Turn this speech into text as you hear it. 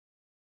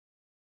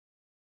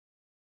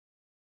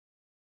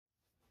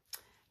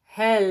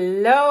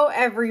Hello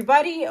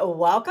everybody,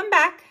 welcome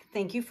back.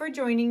 Thank you for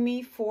joining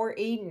me for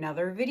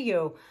another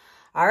video.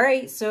 All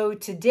right, so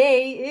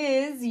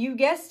today is, you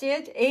guessed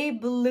it, a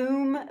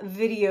bloom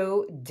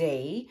video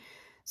day.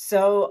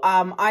 So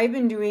I've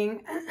been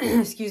doing,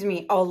 excuse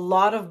me, a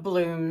lot of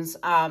blooms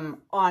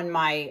on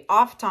my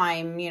off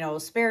time,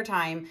 spare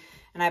time,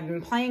 and I've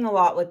been playing a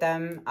lot with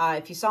them.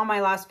 If you saw my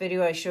last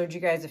video, I showed you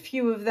guys a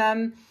few of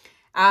them.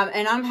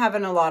 And I'm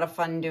having a lot of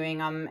fun doing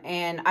them,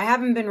 and I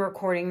haven't been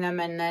recording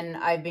them, and then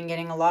I've been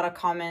getting a lot of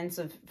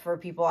comments for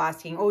people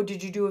asking, oh,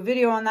 did you do a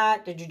video on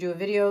that? Did you do a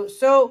video?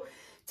 So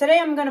today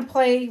I'm going to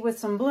play with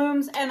some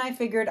blooms, and I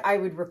figured I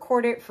would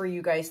record it for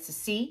you guys to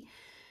see.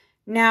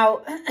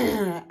 Now,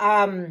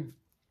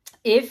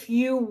 if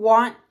you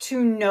want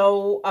to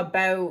know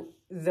about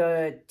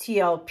the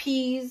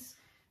TLPs,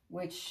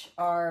 which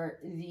are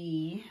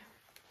the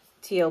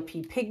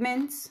TLP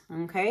pigments,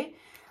 okay?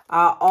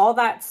 All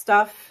that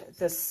stuff,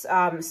 this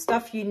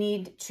stuff you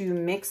need to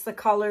mix the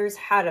colors,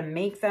 how to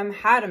make them,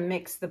 how to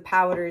mix the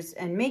powders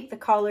and make the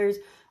colors,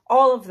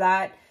 all of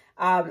that,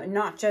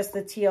 not just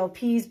the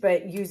TLPs,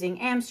 but using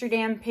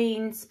Amsterdam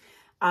paints,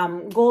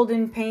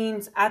 golden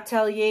paints,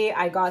 Atelier.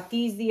 I got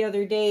these the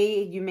other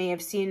day. You may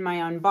have seen my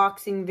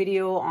unboxing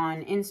video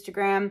on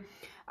Instagram.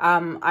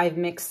 I've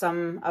mixed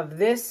some of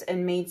this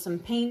and made some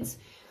paints.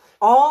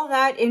 All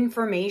that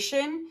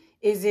information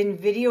is in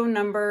video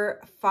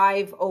number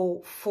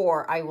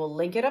 504. I will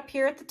link it up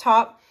here at the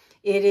top.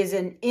 It is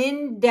an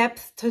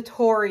in-depth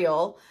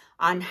tutorial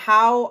on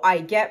how I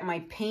get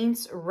my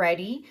paints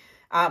ready,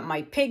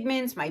 my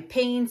pigments, my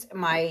paints,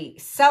 my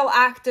cell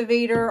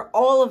activator,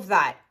 all of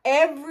that.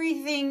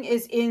 Everything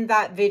is in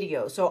that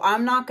video. So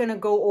I'm not going to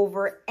go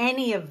over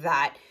any of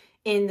that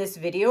in this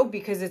video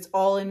because it's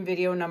all in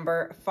video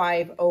number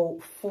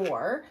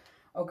 504.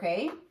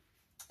 Okay.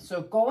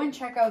 So go and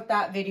check out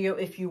that video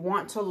if you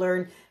want to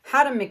learn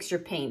how to mix your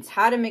paints,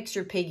 how to mix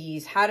your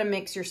piggies, how to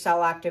mix your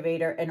cell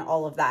activator, and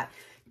all of that.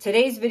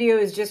 Today's video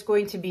is just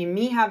going to be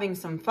me having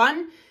some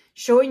fun,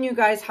 showing you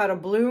guys how to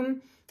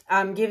bloom,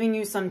 giving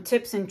you some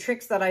tips and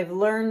tricks that I've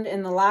learned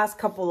in the last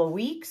couple of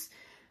weeks.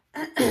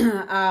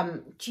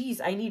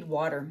 Geez, I need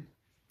water.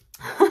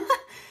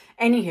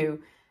 Anywho.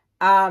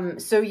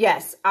 So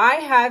yes, I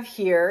have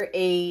here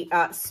a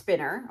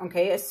spinner,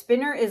 okay? A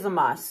spinner is a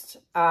must.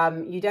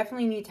 You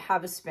definitely need to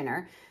have a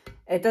spinner.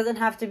 It doesn't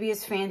have to be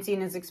as fancy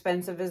and as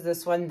expensive as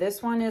this one.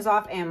 This one is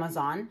off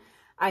Amazon.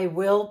 I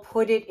will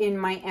put it in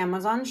my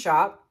Amazon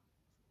shop.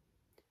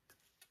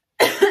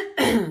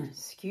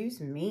 Excuse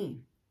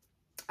me.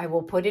 I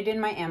will put it in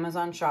my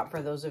Amazon shop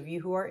for those of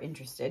you who are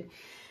interested.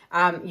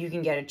 You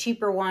can get a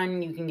cheaper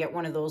one. You can get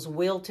one of those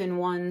Wilton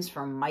ones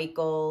from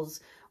Michael's,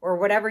 or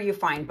whatever you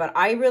find. But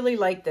I really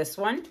like this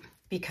one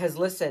because,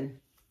 listen,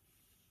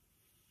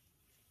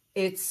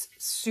 it's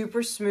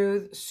super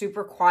smooth,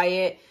 super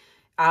quiet.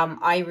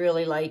 I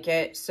really like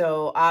it.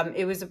 So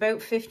it was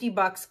about 50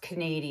 bucks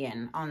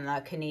Canadian on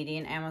the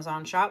Canadian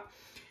Amazon shop.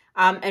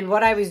 And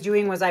what I was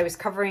doing was I was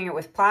covering it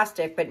with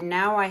plastic, but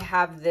now I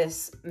have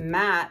this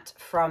mat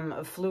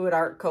from Fluid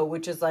Art Co.,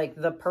 which is like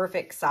the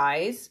perfect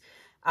size.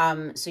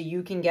 So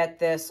you can get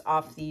this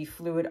off the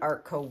Fluid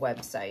Art Co.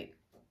 website.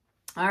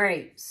 All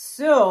right,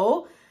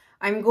 so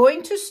I'm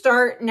going to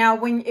start now.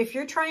 If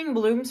you're trying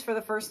blooms for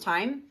the first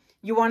time,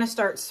 you want to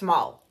start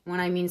small. When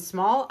I mean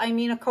small, I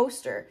mean a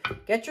coaster.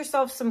 Get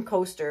yourself some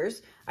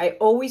coasters. I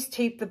always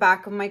tape the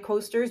back of my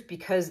coasters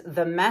because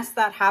the mess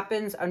that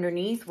happens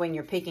underneath when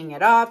you're picking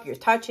it up, you're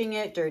touching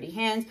it, dirty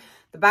hands,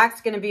 the back's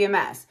going to be a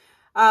mess.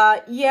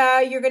 Yeah,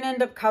 you're going to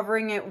end up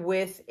covering it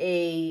with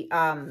a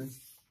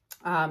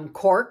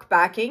cork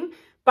backing,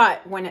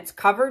 but when it's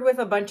covered with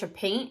a bunch of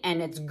paint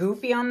and it's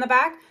goopy on the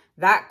back,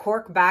 that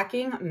cork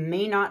backing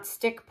may not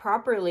stick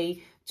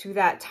properly to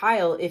that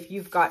tile if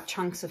you've got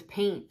chunks of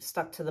paint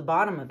stuck to the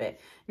bottom of it.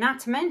 Not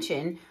to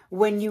mention,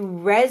 when you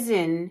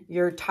resin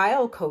your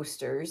tile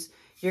coasters,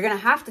 you're going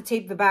to have to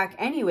tape the back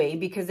anyway,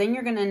 because then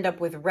you're going to end up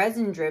with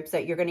resin drips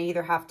that you're going to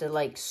either have to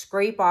like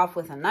scrape off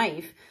with a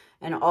knife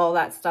and all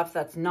that stuff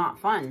that's not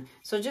fun.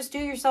 So just do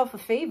yourself a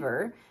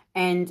favor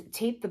and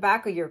tape the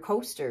back of your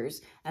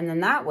coasters, and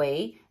then that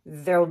way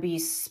they'll be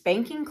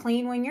spanking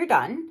clean when you're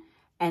done.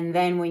 And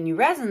then when you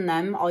resin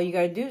them, all you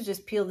got to do is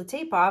just peel the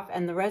tape off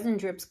and the resin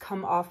drips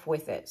come off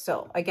with it.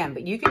 So again,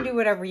 but you can do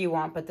whatever you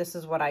want, but this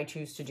is what I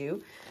choose to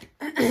do.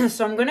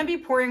 So I'm going to be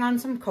pouring on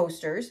some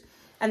coasters.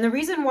 And the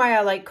reason why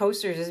I like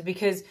coasters is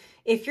because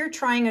if you're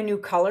trying a new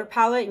color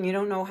palette and you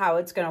don't know how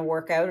it's going to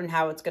work out and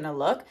how it's going to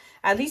look,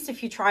 at least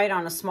if you try it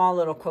on a small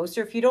little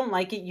coaster, if you don't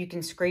like it, you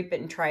can scrape it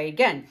and try it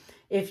again.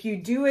 If you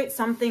do it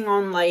something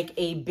on like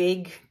a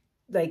big,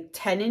 like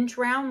 10-inch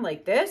round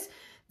like this,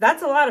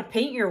 that's a lot of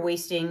paint you're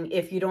wasting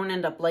if you don't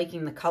end up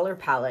liking the color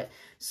palette.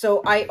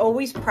 So I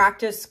always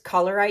practice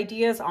color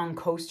ideas on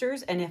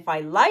coasters, and if I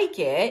like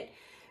it,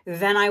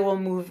 then I will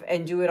move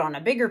and do it on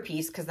a bigger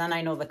piece because then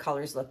I know the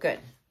colors look good.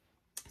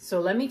 So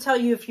let me tell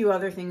you a few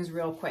other things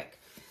real quick.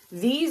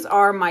 These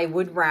are my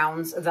wood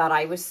rounds that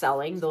I was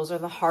selling. Those are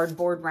the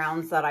hardboard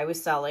rounds that I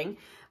was selling.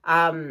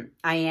 I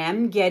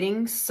am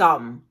getting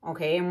some,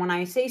 okay? And when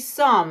I say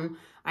some,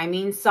 I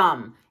mean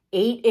some,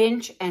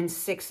 8-inch and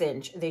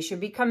 6-inch. They should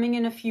be coming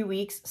in a few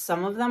weeks.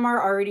 Some of them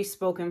are already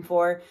spoken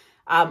for.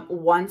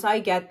 Once I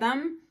get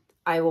them,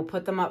 I will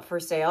put them up for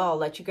sale. I'll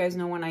let you guys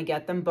know when I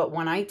get them. But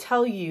when I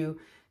tell you,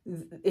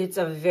 it's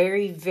a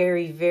very,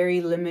 very, very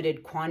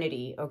limited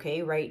quantity,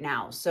 okay, right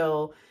now.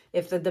 So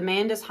if the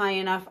demand is high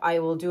enough, I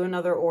will do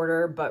another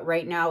order. But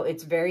right now,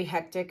 it's very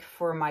hectic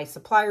for my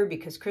supplier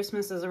because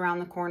Christmas is around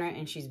the corner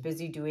and she's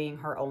busy doing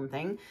her own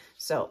thing.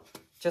 So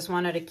just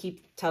wanted to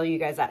tell you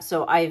guys that.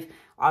 So I've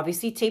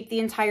obviously taped the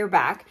entire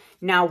back.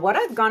 Now, what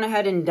I've gone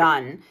ahead and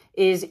done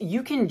is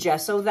you can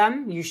gesso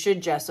them. You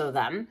should gesso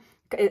them.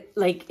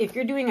 Like if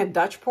you're doing a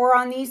Dutch pour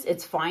on these,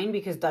 it's fine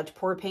because Dutch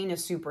pour paint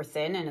is super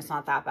thin and it's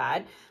not that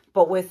bad.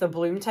 But with the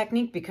bloom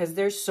technique, because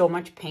there's so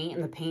much paint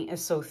and the paint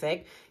is so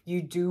thick,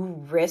 you do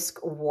risk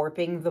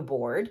warping the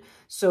board.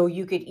 So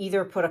you could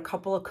either put a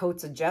couple of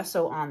coats of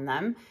gesso on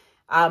them.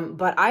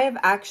 But I have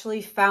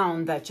actually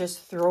found that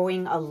just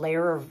throwing a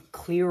layer of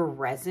clear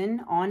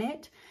resin on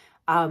it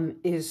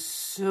is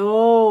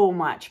so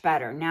much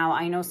better. Now,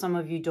 I know some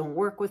of you don't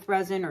work with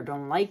resin or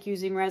don't like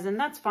using resin.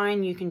 That's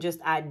fine. You can just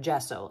add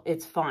gesso.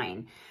 It's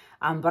fine.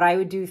 But I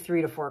would do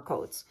 3 to 4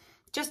 coats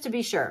just to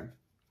be sure.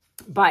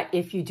 But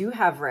if you do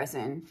have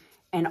resin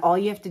and all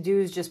you have to do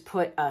is just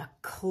put a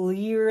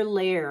clear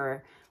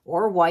layer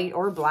or white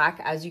or black,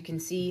 as you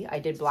can see, I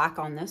did black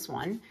on this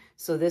one.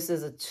 So this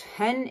is a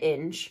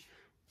 10-inch.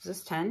 Is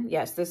this 10?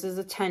 Yes, this is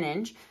a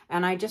 10-inch.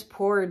 And I just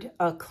poured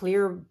a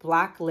clear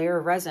black layer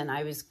of resin.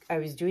 I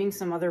was doing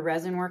some other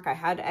resin work. I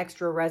had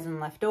extra resin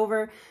left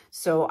over.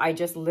 So I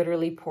just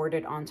literally poured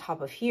it on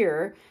top of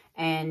here.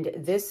 And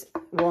this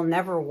will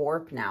never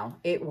warp now.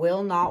 It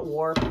will not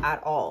warp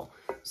at all.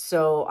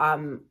 So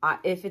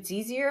if it's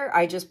easier,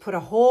 I just put a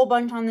whole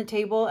bunch on the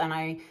table and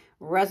I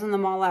resin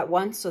them all at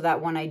once so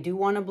that when I do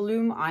want to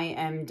bloom, I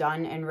am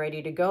done and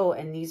ready to go.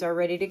 And these are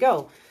ready to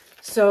go.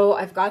 So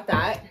I've got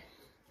that.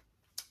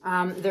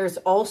 There's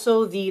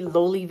also the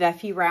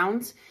Lolivefe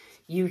rounds.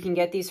 You can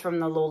get these from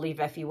the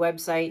Lolivefe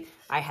website.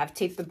 I have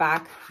taped the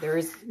back. There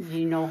is,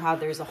 you know how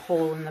there's a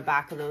hole in the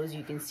back of those.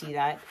 You can see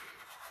that.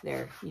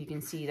 There, you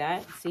can see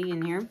that. See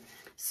in here?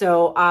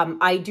 So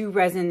I do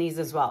resin these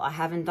as well. I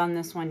haven't done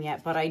this one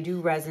yet, but I do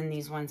resin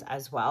these ones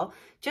as well,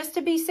 just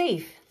to be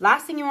safe.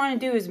 Last thing you want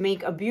to do is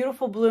make a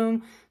beautiful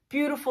bloom,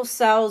 beautiful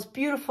cells,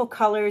 beautiful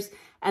colors,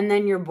 and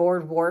then your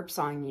board warps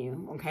on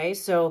you, okay?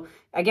 So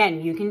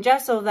again, you can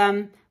gesso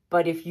them,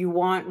 but if you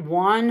want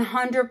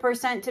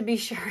 100% to be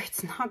sure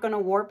it's not going to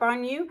warp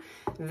on you,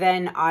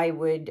 then I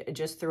would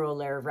just throw a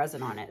layer of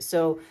resin on it.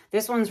 So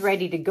this one's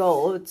ready to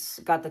go. It's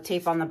got the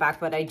tape on the back,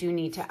 but I do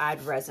need to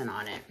add resin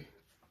on it.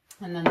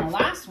 And then the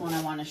last one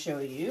I want to show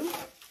you,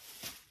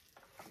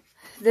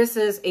 this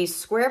is a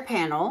square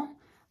panel,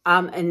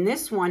 and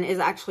this one is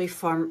actually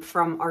from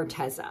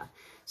Arteza.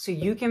 So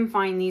you can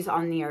find these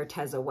on the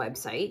Arteza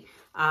website.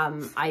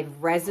 I've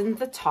resined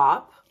the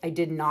top. I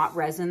did not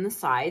resin the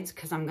sides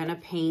because I'm going to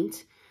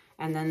paint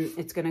and then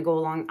it's going to go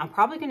along. I'm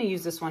probably going to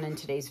use this one in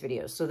today's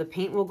video. So the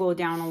paint will go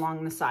down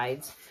along the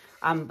sides,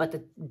 but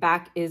the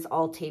back is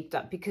all taped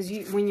up because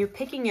when you're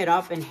picking it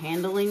up and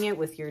handling it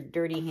with your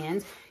dirty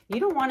hands,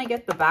 you don't want to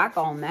get the back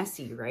all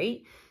messy,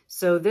 right?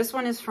 So this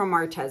one is from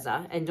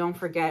Arteza. And don't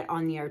forget,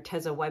 on the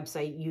Arteza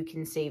website, you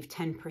can save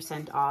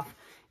 10% off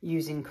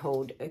using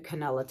code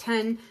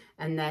Kanella10.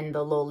 And then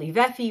the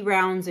Lolivefe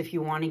rounds, if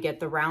you want to get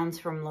the rounds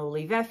from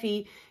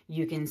Lolivefe,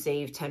 you can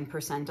save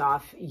 10%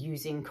 off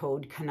using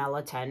code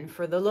Kanella10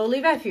 for the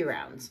Lolivefe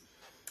rounds.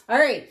 All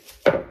right.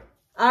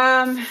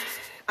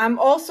 I'm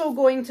also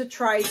going to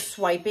try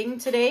swiping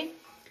today.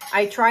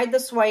 I tried the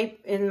swipe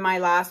in my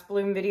last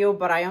bloom video,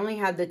 but I only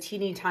had the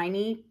teeny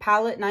tiny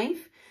palette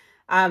knife.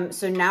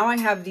 So now I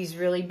have these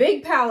really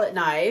big palette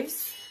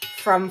knives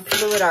from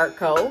Fluid Art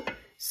Co.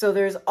 So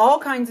there's all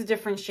kinds of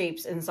different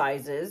shapes and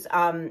sizes.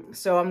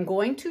 So I'm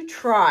going to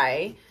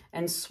try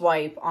and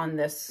swipe on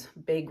this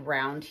big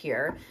round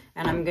here.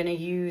 And I'm going to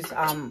use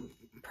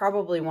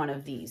probably one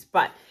of these.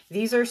 But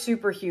these are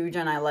super huge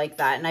and I like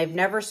that. And I've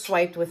never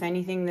swiped with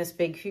anything this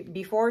big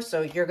before.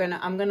 So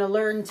I'm going to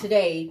learn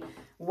today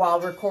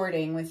while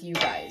recording with you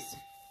guys.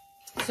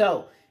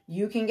 So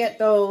you can get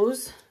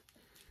those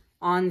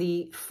on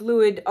the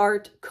Fluid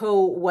Art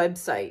Co.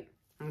 website.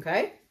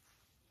 Okay.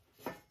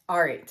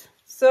 All right.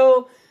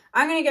 So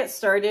I'm going to get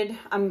started.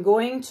 I'm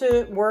going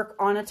to work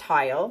on a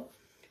tile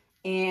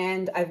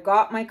and I've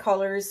got my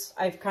colors.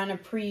 I've kind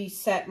of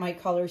preset my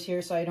colors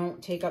here so I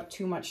don't take up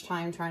too much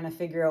time trying to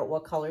figure out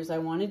what colors I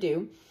want to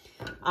do.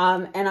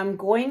 And I'm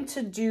going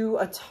to do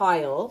a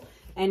tile.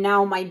 And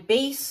now my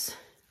base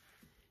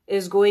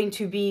is going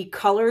to be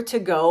Color to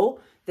Go.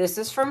 This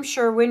is from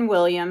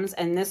Sherwin-Williams,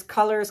 and this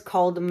color is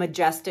called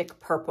Majestic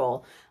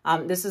Purple.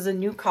 This is a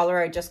new color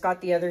I just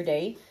got the other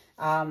day.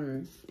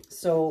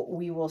 So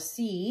we will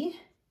see.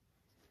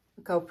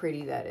 Look how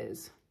pretty that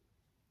is.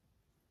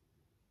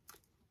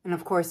 And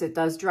of course, it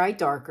does dry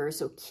darker,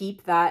 so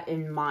keep that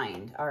in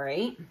mind, all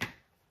right?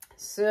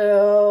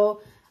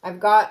 So I've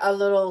got a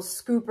little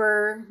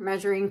scooper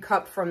measuring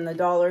cup from the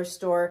dollar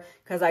store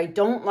because I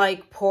don't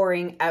like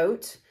pouring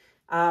out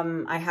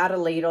I had a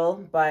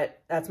ladle,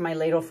 but that's my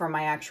ladle for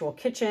my actual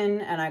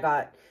kitchen.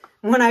 And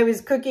when I was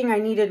cooking, I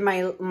needed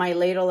my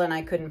ladle and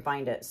I couldn't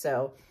find it.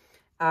 So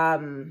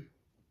I'm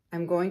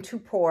going to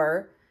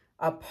pour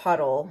a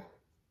puddle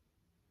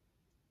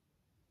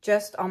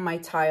just on my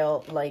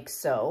tile like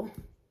so.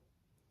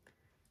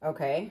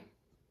 Okay.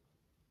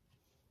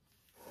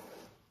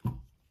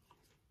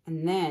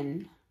 And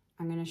then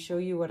I'm going to show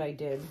you what I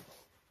did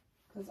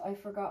because I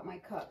forgot my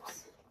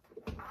cups.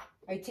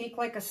 I take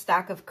like a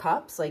stack of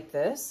cups like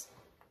this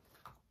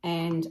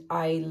and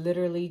I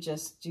literally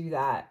just do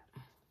that.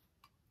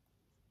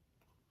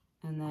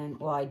 And then,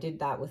 well, I did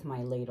that with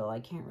my ladle. I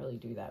can't really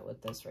do that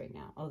with this right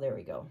now. Oh, there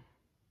we go.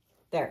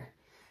 There.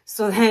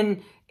 So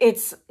then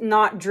it's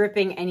not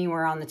dripping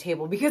anywhere on the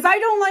table because I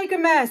don't like a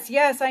mess.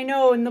 Yes, I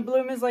know. And the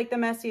bloom is like the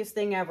messiest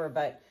thing ever,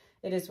 but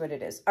it is what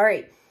it is. All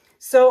right.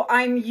 So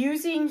I'm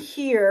using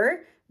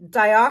here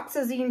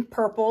Dioxazine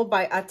Purple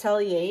by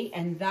Atelier,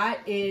 and that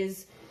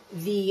is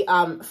the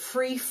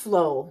Free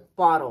Flow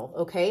bottle.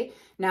 Okay.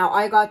 Now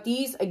I got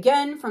these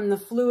again from the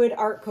Fluid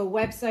Art Co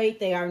website.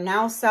 They are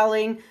now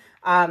selling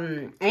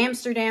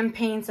Amsterdam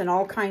paints and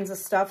all kinds of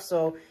stuff.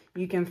 So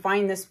you can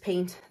find this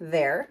paint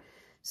there.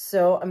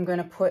 So I'm going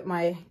to put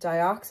my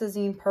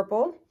Dioxazine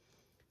Purple.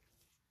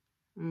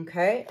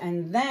 Okay.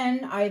 And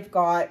then I've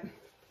got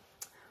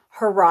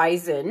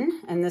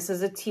Horizon, and this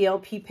is a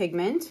TLP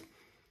pigment.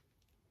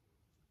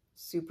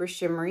 Super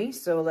shimmery.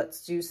 So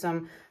let's do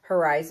some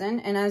Horizon.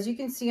 And as you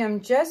can see,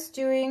 I'm just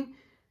doing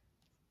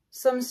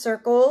some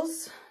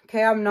circles.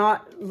 Okay. I'm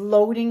not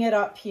loading it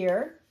up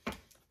here.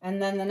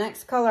 And then the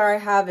next color I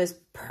have is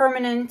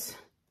Permanent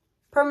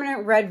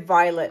Red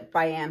Violet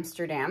by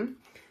Amsterdam.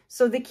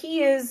 So the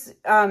key is,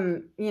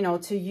 you know,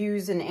 to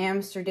use an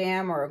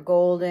Amsterdam or a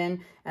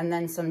golden and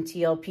then some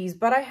TLPs.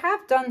 But I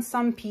have done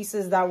some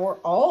pieces that were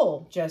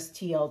all just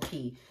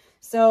TLP.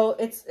 So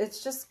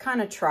it's just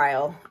kind of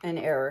trial and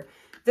error.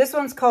 This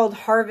one's called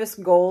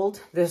Harvest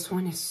Gold. This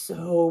one is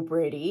so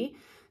pretty.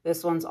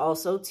 This one's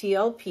also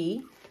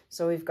TLP.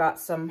 So we've got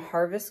some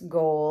Harvest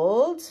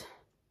Gold.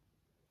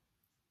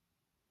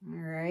 All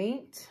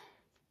right.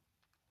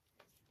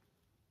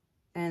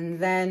 And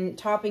then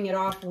topping it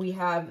off, we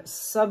have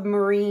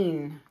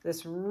Submarine,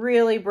 this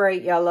really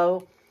bright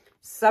yellow,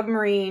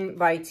 Submarine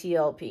by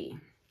TLP.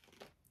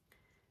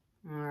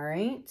 All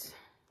right.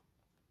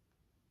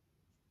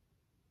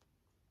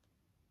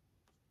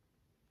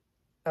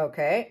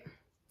 Okay.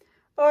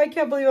 Oh, I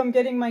can't believe I'm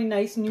getting my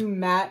nice new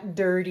matte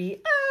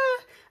dirty.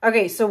 Ah!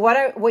 Okay, so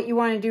what you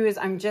want to do is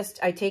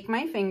I take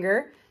my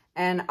finger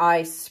and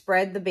I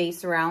spread the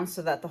base around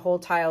so that the whole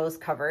tile is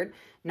covered.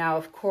 Now,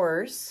 of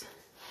course,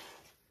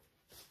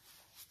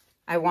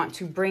 I want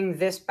to bring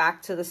this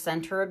back to the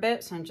center a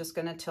bit. So I'm just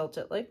going to tilt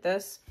it like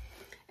this.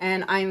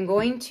 And I'm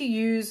going to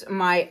use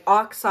my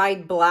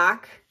Oxide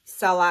Black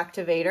Cell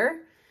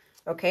Activator.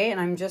 Okay, and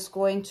I'm just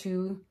going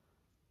to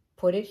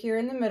put it here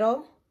in the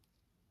middle.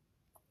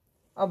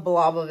 A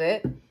blob of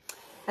it.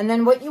 And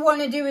then what you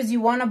want to do is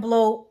you want to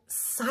blow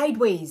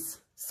sideways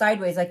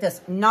like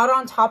this. Not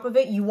on top of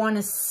it. You want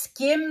to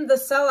skim the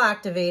cell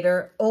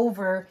activator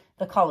over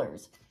the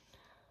colors.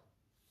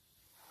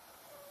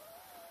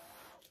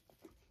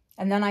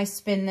 And then I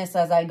spin this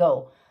as I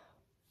go.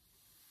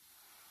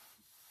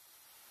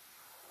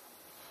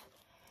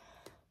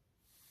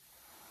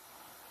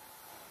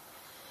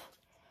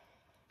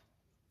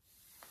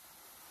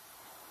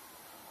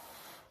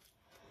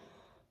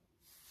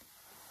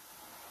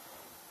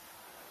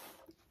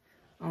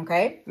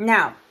 Okay,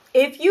 now,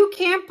 if you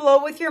can't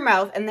blow with your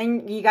mouth, and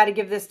then you got to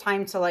give this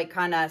time to like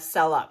kind of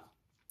cell up.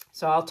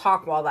 So I'll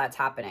talk while that's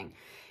happening.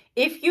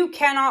 If you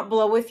cannot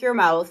blow with your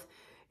mouth,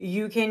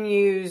 you can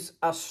use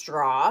a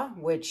straw,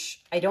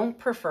 which I don't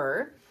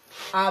prefer.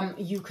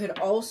 You could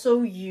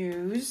also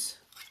use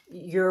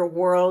your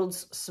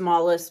world's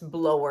smallest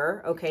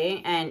blower,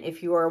 okay? And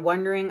if you are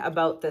wondering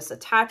about this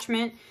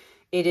attachment,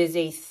 it is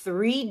a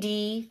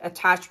 3D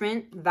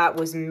attachment that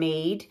was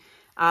made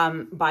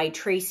by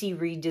Tracie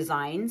Reed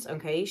Designs,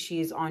 okay?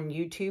 She's on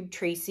YouTube,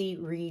 Tracie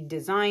Reed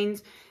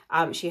Designs.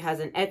 She has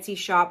an Etsy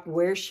shop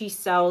where she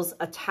sells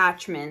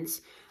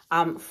attachments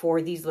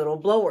for these little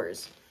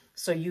blowers.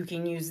 So you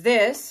can use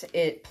this.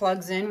 It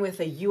plugs in with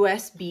a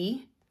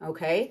USB,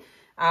 okay?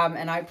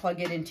 And I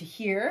plug it into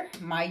here,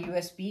 my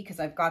USB, because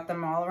I've got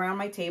them all around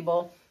my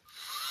table,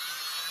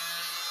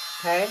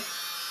 okay?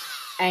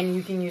 And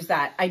you can use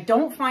that. I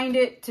don't find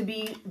it to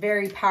be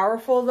very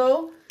powerful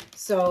though.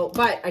 So,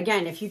 but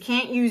again, if you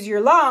can't use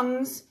your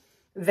lungs,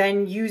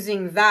 then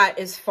using that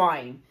is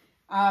fine.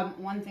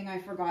 One thing I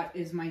forgot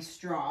is my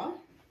straw.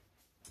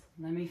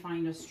 Let me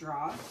find a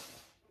straw.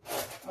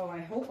 Oh, I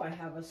hope I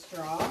have a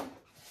straw.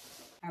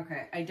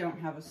 Okay, I don't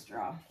have a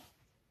straw.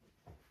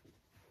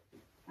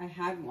 I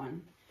had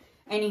one.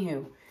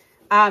 Anywho,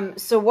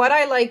 so what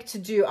I like to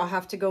do, I'll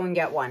have to go and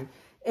get one.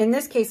 In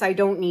this case, I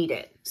don't need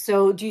it.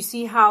 So do you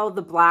see how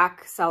the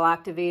black cell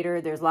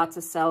activator, there's lots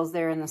of cells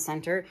there in the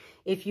center?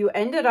 If you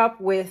ended up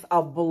with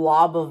a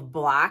blob of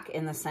black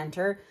in the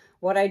center,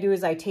 what I do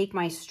is I take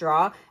my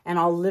straw and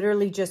I'll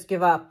literally just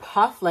give a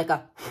puff like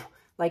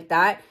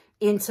that.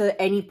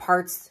 into any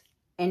parts,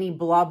 any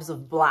blobs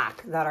of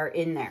black that are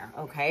in there,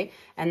 okay?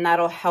 And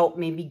that'll help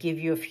maybe give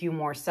you a few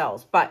more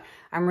cells. But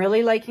I'm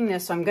really liking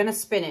this, so I'm gonna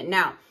spin it.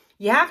 Now,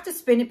 you have to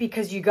spin it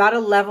because you gotta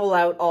level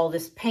out all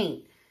this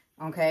paint,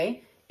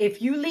 okay?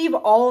 If you leave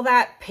all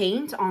that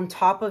paint on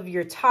top of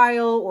your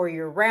tile or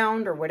your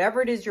round or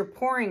whatever it is you're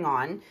pouring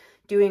on,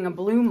 doing a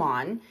bloom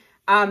on,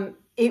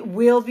 it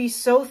will be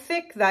so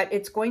thick that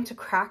it's going to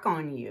crack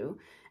on you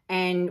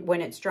and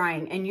when it's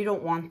drying, and you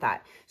don't want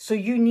that. So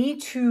you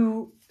need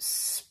to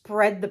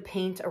spread the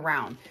paint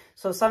around.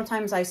 So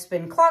sometimes I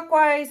spin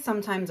clockwise,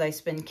 sometimes I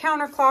spin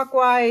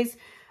counterclockwise,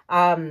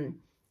 and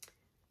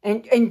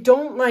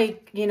don't,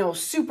 like, you know,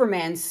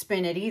 Superman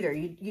spin it either.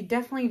 You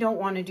definitely don't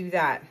want to do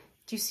that.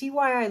 Do you see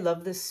why I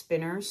love this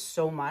spinner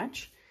so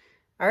much?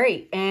 All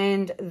right,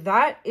 and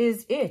that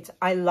is it.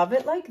 I love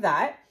it like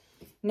that.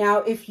 Now,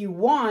 if you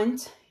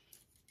want,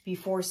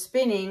 before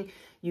spinning,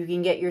 you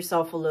can get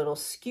yourself a little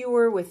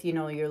skewer with, you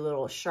know, your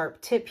little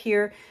sharp tip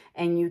here,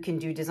 and you can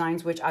do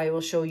designs, which I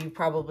will show you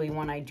probably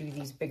when I do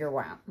these bigger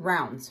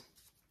rounds.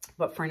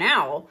 But for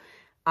now,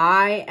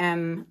 I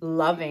am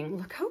loving,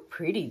 look how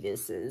pretty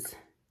this is.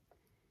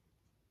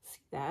 See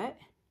that?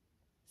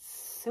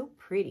 So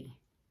pretty.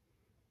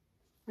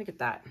 Look at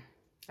that.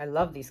 I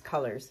love these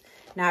colors.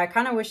 Now, I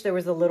kind of wish there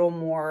was a little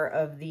more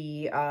of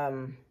the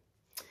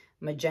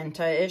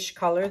magenta-ish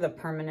color, the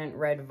permanent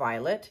red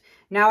violet.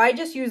 Now I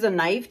just use a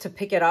knife to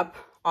pick it up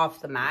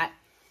off the mat,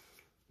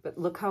 but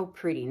look how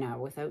pretty now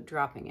without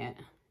dropping it.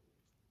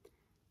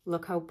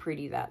 Look how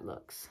pretty that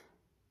looks.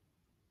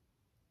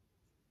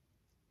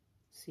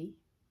 See?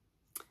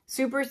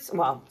 Super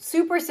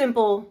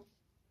simple,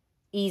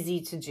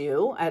 easy to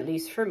do, at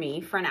least for me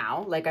for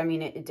now. Like, I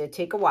mean, it did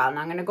take a while. Now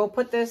I'm gonna go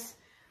put this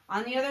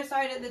on the other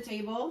side of the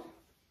table.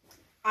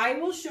 I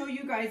will show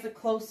you guys a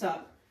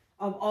close-up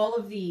of all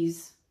of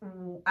these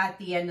at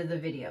the end of the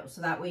video, so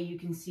that way you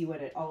can see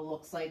what it all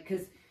looks like,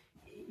 because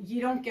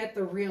you don't get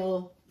the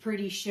real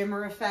pretty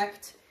shimmer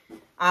effect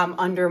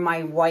under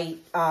my white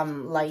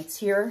lights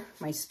here,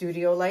 my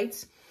studio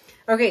lights.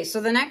 Okay,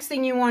 so the next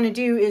thing you want to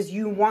do is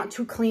you want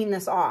to clean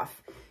this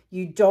off.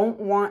 You don't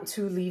want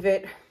to leave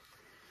it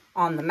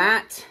on the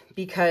mat,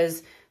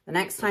 because the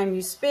next time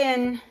you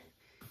spin,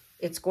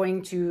 it's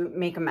going to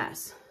make a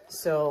mess.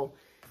 So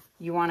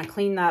you want to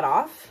clean that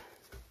off.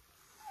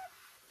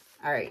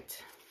 All right.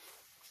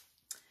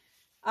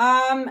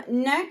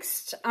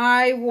 Next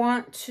I'm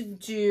going to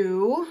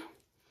do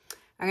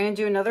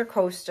another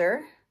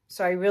coaster.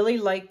 So I really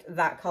liked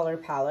that color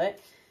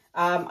palette.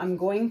 I'm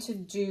going to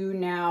do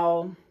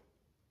now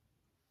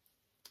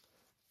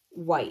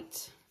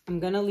white. I'm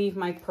going to leave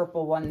my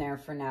purple one there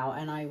for now,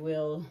 and I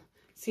will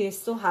see, I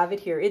still have it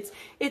here.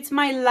 It's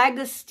my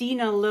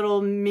Lagostina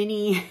little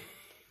mini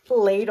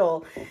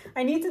ladle.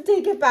 I need to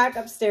take it back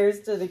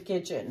upstairs to the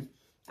kitchen.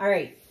 All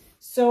right.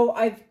 So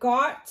I've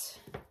got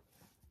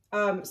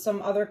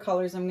some other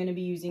colors I'm going to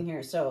be using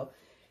here. So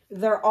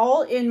they're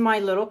all in my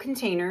little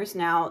containers.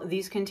 Now,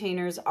 these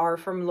containers are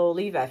from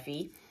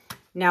Lolivefe.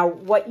 Now,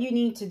 what you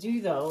need to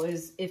do, though,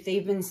 is if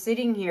they've been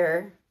sitting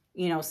here,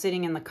 you know,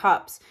 sitting in the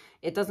cups,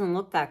 it doesn't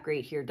look that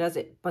great here, does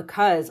it?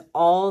 Because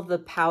all the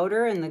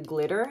powder and the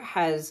glitter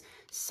has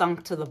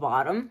sunk to the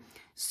bottom.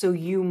 So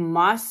you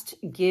must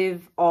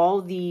give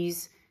all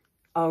these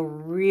a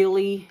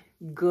really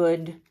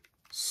good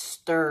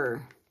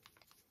stir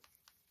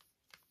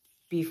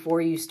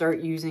before you start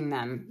using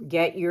them.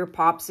 Get your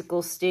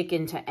popsicle stick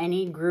into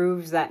any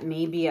grooves that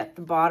may be at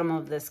the bottom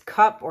of this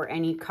cup or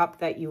any cup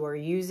that you are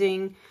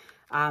using,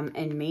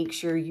 and make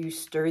sure you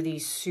stir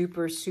these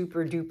super,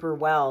 super duper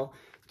well.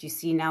 Do you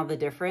see now the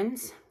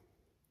difference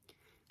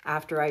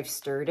after I've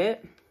stirred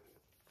it?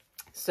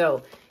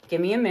 So give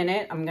me a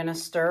minute. I'm gonna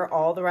stir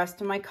all the rest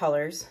of my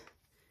colors,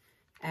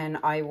 and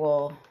I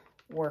will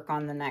work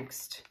on the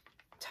next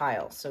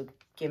tile. So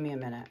give me a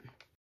minute.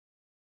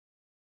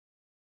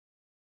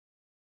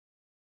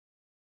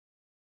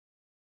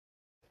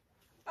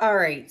 All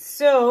right,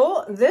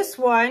 so this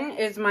one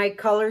is my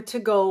color to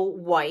go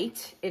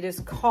white. It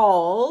is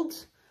called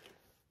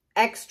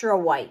Extra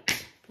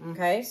White.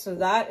 Okay, so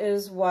that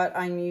is what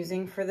I'm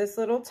using for this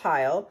little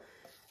tile.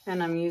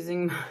 And I'm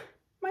using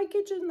my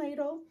kitchen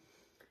ladle.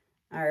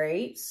 All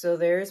right, so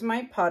there's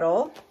my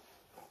puddle.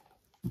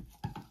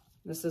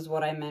 This is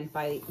what I meant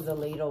by the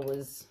ladle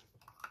was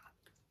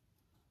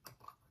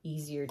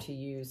easier to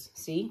use.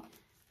 See?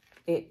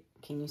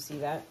 Can you see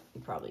that?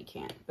 You probably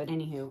can't. But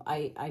anywho,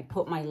 I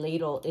put my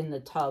ladle in the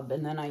tub,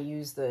 and then I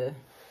use the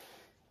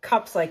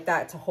cups like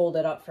that to hold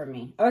it up for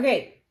me.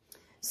 Okay,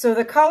 so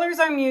the colors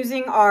I'm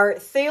using are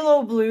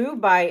Phthalo Blue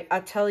by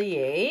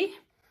Atelier.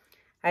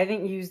 I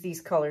haven't used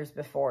these colors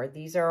before.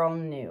 These are all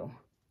new.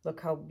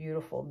 Look how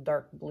beautiful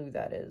dark blue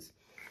that is.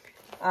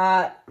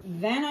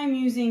 Then I'm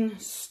using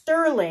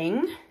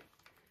Sterling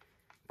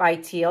by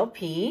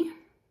TLP.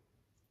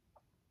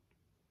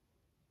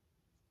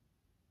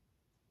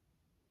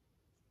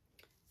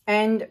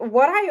 And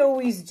what I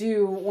always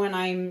do when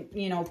I'm,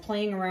 you know,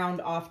 playing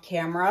around off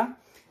camera,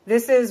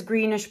 this is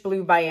Greenish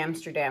Blue by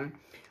Amsterdam.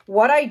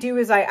 What I do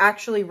is I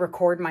actually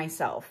record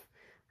myself.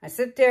 I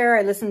sit there,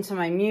 I listen to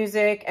my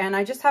music, and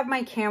I just have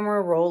my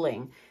camera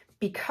rolling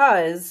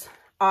because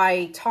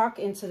I talk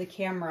into the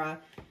camera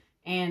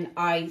and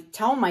I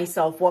tell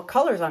myself what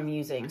colors I'm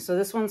using. So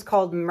this one's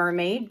called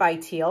Mermaid by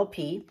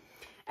TLP.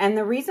 And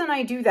the reason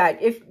I do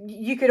that, if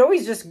you could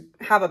always just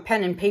have a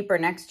pen and paper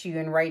next to you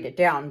and write it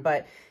down,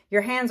 but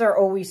your hands are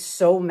always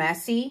so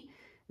messy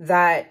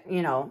that,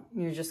 you know,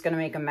 you're just going to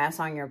make a mess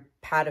on your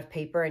pad of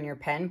paper and your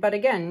pen. But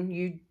again,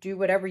 you do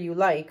whatever you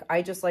like.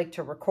 I just like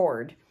to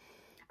record.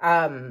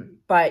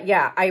 But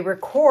yeah, I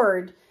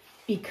record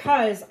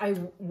because I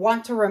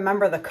want to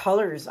remember the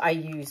colors I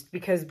used,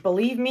 because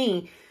believe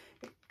me,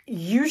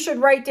 you should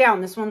write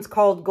down. This one's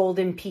called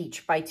Golden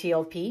Peach by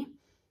TLP.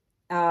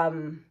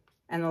 And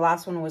the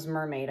last one was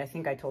Mermaid. I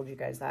think I told you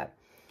guys that.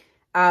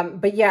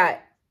 But yeah,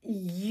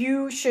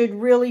 you should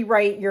really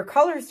write your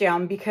colors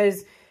down,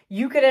 because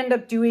you could end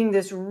up doing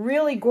this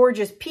really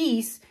gorgeous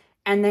piece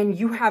and then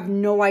you have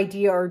no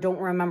idea or don't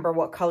remember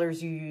what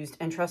colors you used.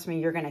 And trust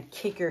me, you're going to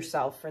kick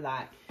yourself for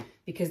that,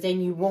 because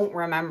then you won't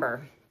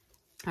remember.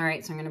 All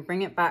right, so I'm going to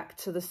bring it back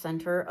to the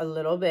center a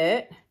little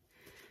bit.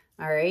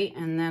 All right,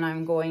 and then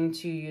I'm going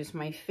to use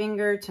my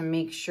finger to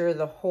make sure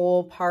the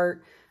whole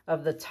part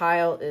of the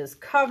tile is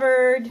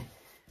covered.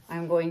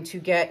 I'm going to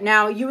get,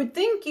 now you would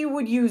think you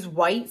would use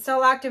white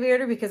cell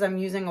activator because I'm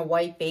using a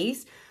white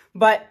base,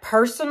 but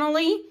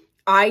personally,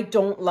 I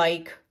don't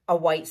like a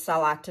white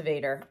cell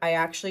activator. I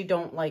actually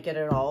don't like it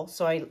at all.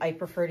 So I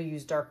prefer to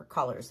use darker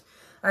colors.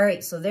 All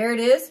right, so there it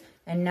is.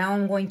 And now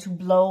I'm going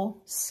to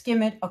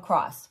skim it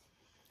across.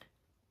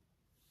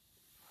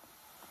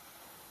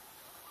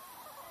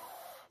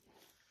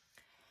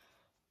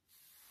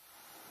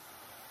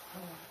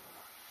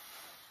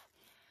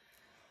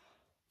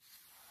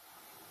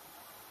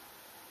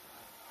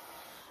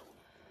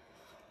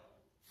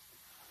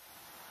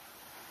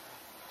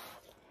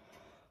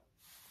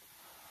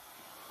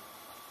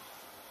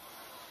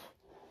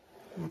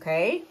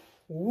 Okay.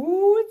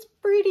 Ooh, it's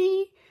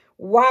pretty.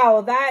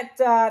 Wow, that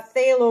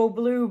Phthalo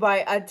Blue by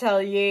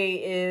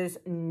Atelier is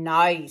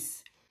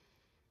nice.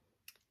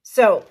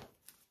 So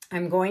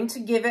I'm going to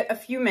give it a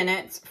few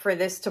minutes for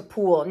this to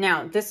pool.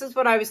 Now, this is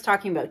what I was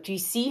talking about. Do you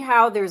see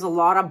how there's a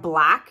lot of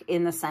black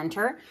in the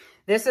center?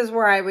 This is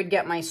where I would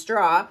get my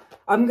straw.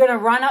 I'm going to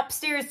run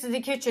upstairs to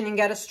the kitchen and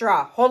get a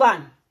straw. Hold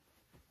on.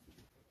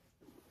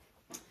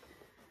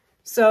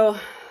 So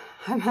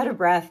I'm out of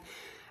breath.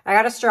 I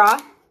got a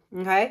straw,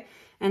 okay?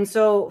 And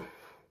so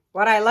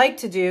what I like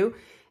to do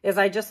is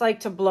I just like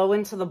to blow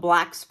into the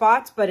black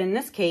spots, but in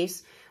this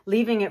case,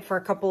 leaving it for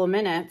a couple of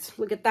minutes.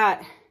 Look at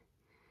that.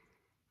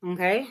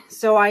 Okay,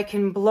 so I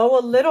can blow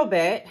a little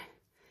bit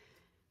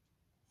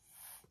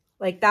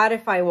like that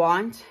if I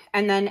want,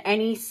 and then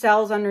any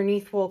cells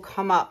underneath will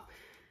come up.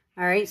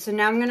 All right, so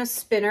now I'm going to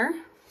spinner.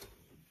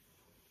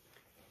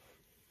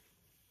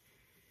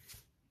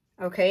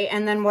 Okay,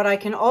 and then what I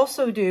can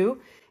also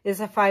do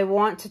is if I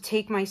want to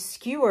take my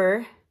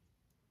skewer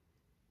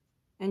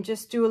and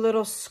just do a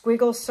little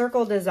squiggle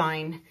circle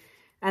design,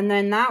 and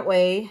then that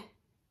way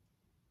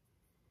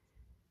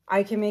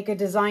I can make a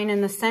design in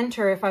the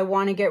center if I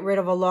want to get rid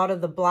of a lot of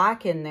the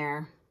black in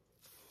there.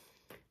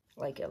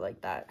 Like it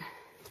like that.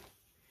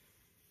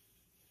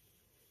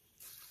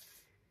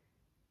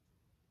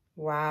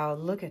 Wow,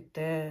 look at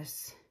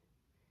this.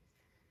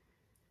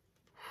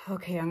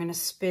 Okay, I'm going to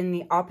spin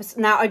the opposite.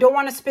 Now, I don't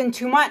want to spin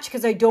too much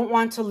because I don't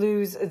want to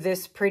lose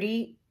this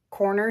pretty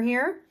corner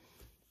here.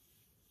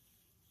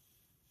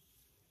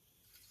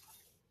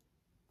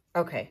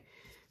 Okay,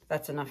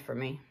 that's enough for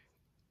me.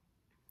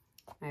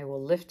 I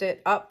will lift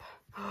it up.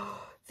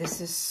 Oh,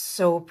 this is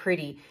so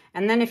pretty.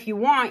 And then if you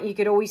want, you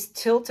could always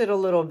tilt it a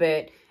little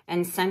bit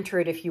and center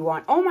it if you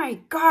want. Oh my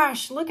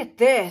gosh, look at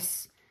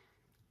this.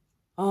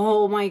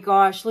 Oh my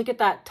gosh, look at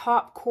that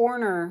top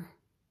corner.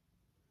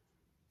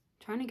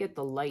 I'm trying to get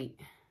the light.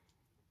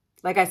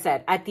 Like I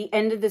said, at the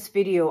end of this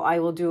video, I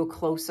will do a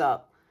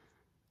close-up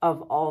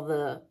of all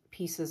the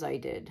pieces I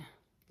did.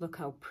 Look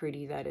how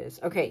pretty that is.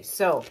 Okay,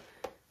 so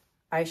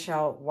I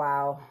shall,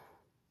 wow.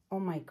 Oh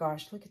my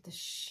gosh, look at the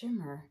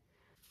shimmer.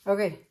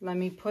 Okay, let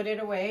me put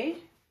it away.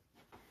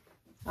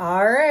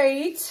 All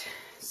right,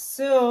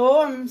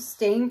 so I'm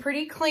staying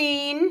pretty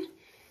clean.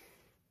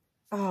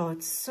 Oh,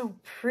 it's so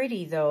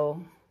pretty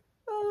though.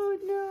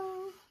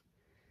 Oh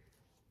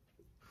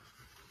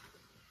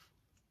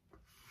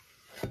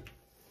no.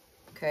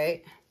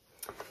 Okay.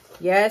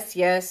 Yes,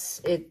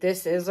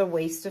 this is a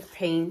waste of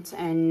paint,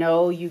 and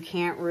no, you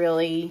can't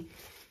really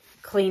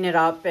clean it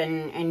up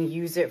and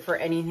use it for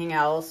anything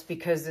else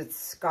because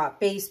it's got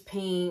base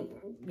paint,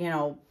 you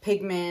know,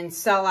 pigment,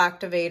 cell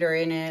activator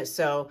in it,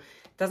 so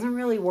it doesn't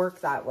really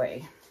work that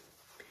way.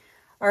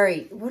 All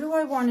right, what do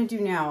I want to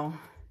do now?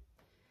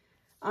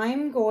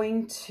 I'm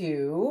going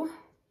to,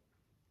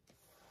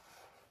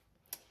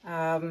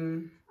 I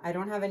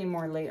don't have any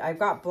more late. I've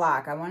got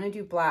black. I want to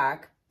do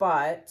black,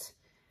 but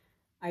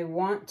I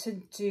want to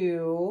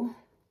do,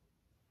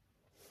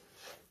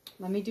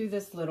 let me do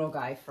this little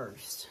guy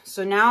first.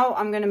 So now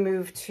I'm going to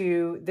move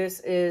to, this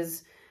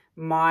is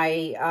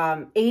my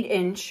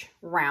 8-inch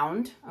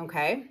round,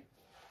 okay?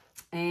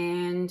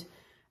 And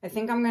I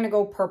think I'm going to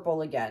go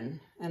purple again,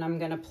 and I'm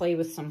going to play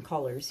with some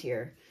colors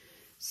here.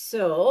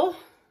 So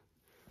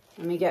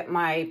let me get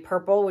my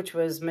purple, which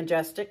was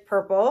Majestic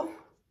Purple.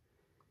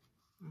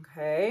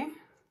 Okay.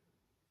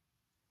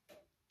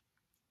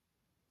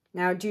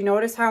 Now, do you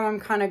notice how I'm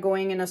kind of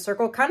going in a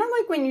circle? Kind of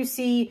like when you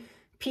see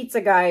pizza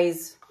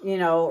guys, you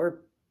know, or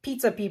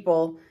pizza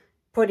people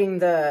putting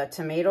the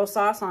tomato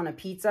sauce on a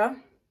pizza.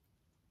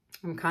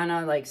 I'm kind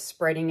of like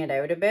spreading it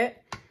out a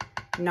bit,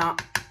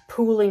 not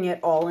pooling it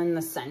all in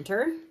the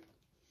center.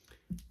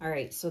 All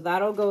right, so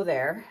that'll go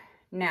there.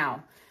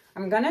 Now,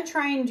 I'm going to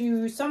try and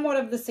do somewhat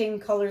of the same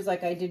colors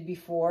like I did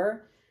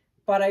before,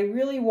 but I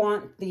really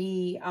want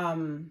the,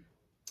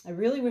 I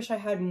really wish I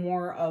had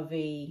more of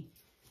a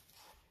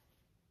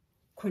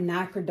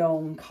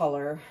quinacridone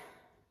color.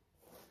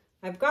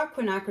 I've got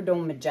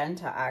quinacridone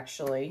magenta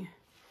actually,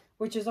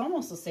 which is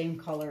almost the same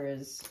color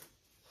as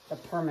the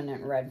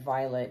permanent red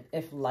violet,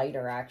 if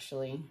lighter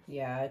actually.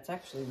 Yeah, it's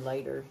actually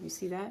lighter. You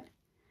see that?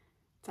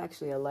 It's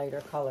actually a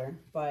lighter color,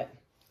 but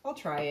I'll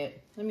try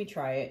it. Let me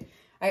try it.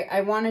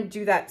 I want to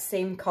do that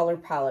same color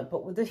palette,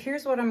 but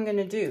here's what I'm going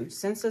to do.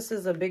 Since this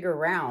is a bigger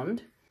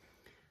round,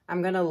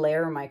 I'm going to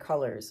layer my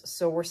colors.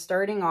 So we're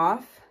starting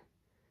off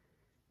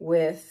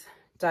with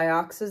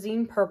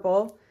Dioxazine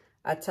Purple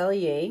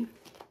Atelier,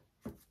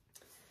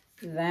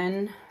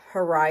 then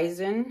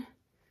Horizon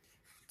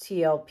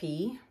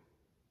TLP.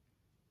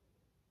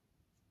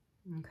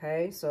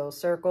 Okay, so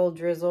circle,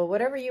 drizzle,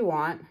 whatever you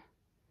want.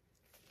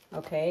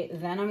 Okay,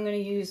 then I'm going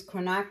to use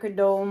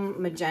Quinacridone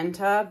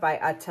Magenta by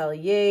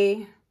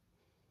Atelier.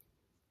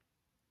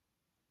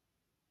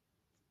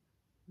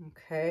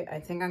 Okay,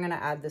 I think I'm going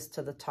to add this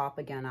to the top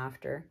again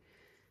after,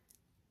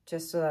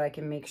 just so that I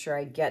can make sure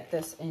I get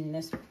this in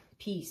this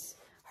piece.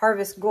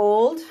 Harvest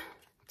Gold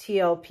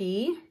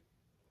TLP.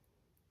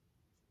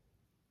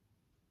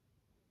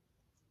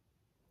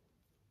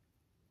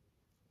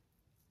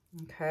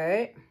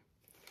 Okay,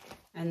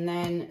 and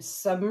then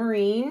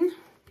Submarine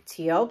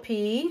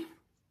TLP.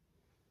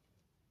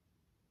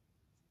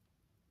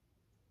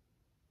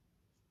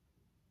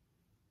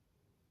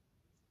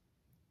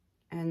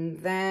 And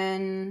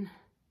then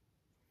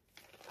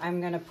I'm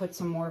going to put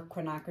some more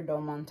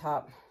quinacridone on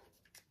top.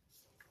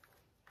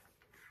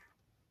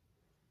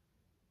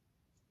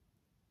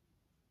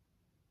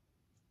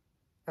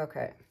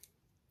 Okay.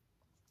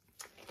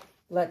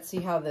 Let's see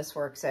how this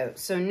works out.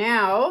 So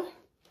now,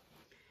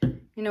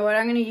 you know what,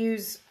 I'm going to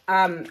use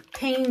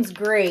Payne's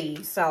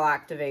Gray Cell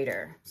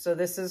Activator. So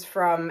this is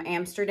from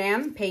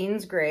Amsterdam,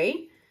 Payne's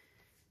Gray.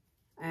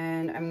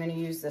 And I'm going to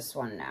use this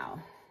one now.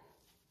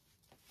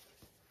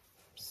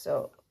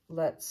 So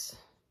let's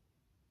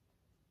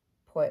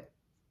put,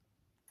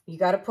 you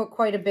got to put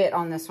quite a bit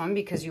on this one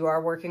because you are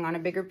working on a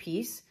bigger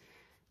piece.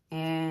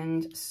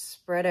 And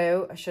spread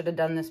out. I should have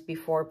done this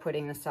before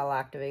putting the cell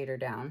activator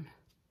down.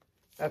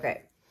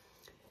 Okay.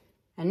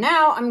 And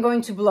now I'm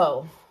going to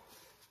blow.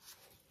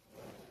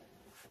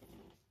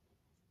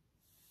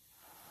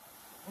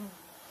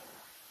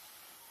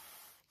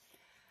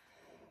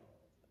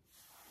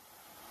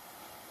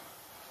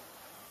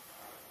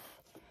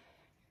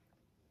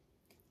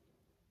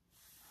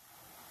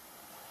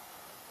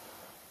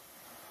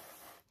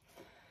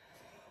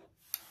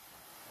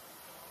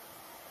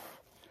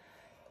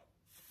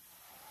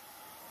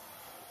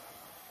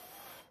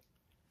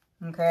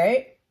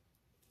 Okay,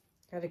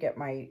 gotta get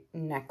my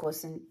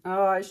necklace in.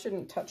 Oh, I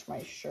shouldn't touch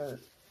my shirt.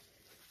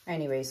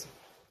 Anyways,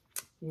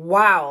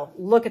 wow,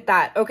 look at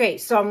that. Okay,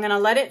 so I'm gonna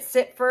let it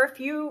sit for a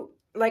few,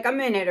 like a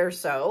minute or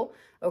so,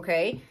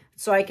 okay?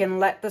 So I can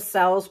let the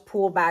cells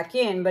pool back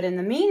in, but in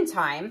the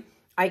meantime,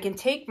 I can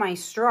take my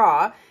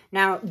straw.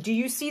 Now, do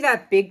you see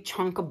that big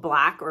chunk of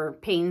black or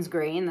Payne's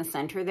Gray in the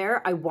center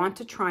there? I want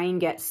to try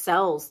and get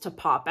cells to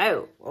pop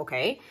out,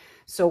 okay?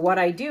 So what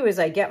I do is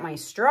I get my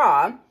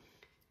straw,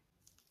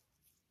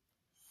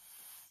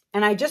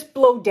 and I just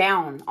blow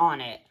down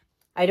on it.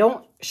 I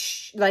don't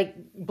like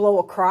blow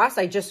across,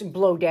 I just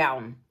blow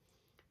down.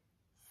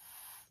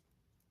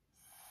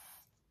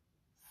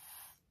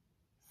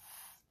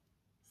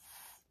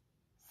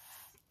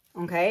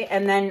 Okay,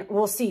 and then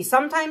we'll see.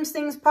 Sometimes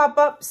things pop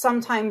up,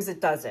 sometimes it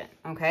doesn't,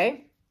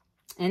 okay?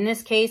 In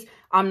this case,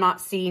 I'm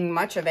not seeing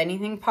much of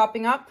anything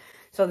popping up.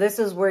 So this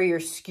is where your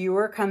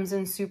skewer comes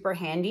in super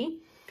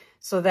handy.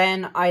 So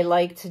then I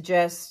like to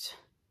just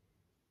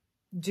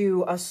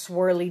do a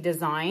swirly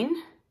design,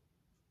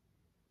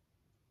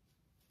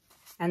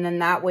 and then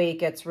that way it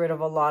gets rid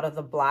of a lot of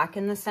the black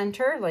in the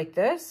center like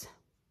this.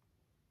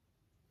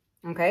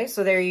 Okay,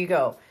 so there you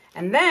go.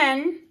 And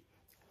then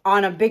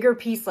on a bigger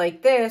piece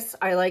like this,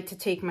 I like to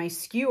take my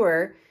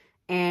skewer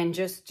and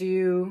just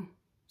do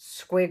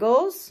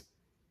squiggles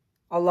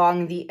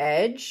along the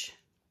edge.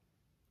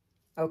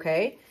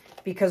 Okay,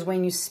 because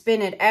when you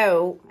spin it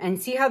out, and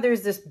see how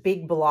there's this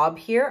big blob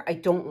here? I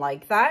don't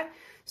like that.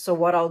 So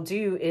what I'll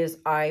do is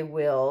I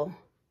will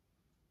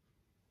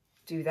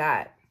do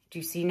that. Do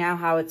you see now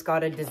how it's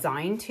got a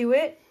design to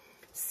it?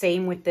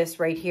 Same with this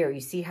right here.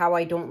 You see how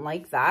I don't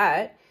like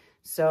that?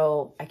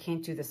 So I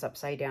can't do this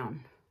upside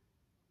down.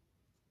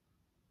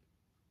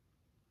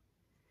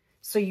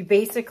 So you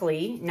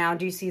basically, now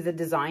do you see the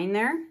design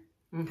there?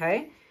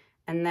 Okay.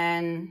 And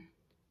then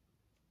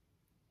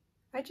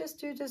I just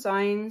do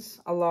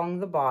designs along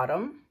the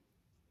bottom,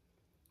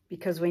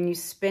 because when you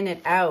spin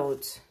it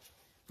out,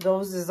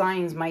 those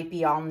designs might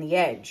be on the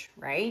edge,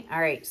 right? All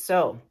right,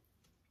 so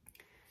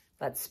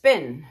let's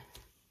spin.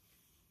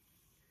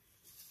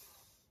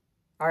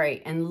 All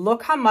right, and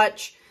look how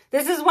much,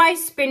 this is why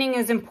spinning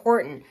is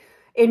important.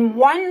 In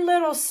one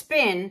little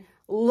spin,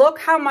 look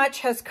how much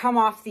has come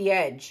off the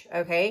edge,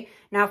 okay?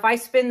 Now, if I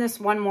spin this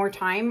one more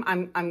time,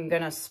 I'm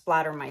gonna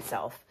splatter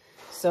myself.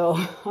 So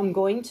I'm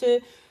going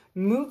to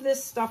move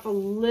this stuff a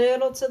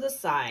little to the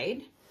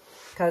side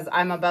because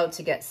I'm about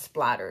to get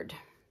splattered.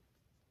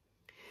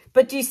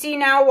 But do you see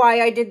now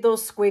why I did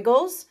those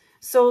squiggles?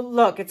 So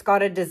look, it's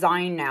got a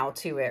design now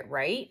to it,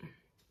 right?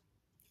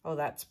 Oh,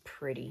 that's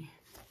pretty.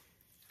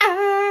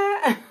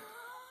 Ah!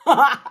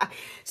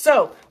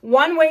 So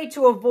one way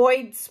to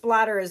avoid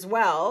splatter as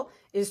well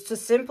is to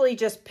simply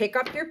just pick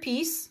up your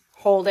piece,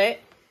 hold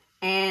it,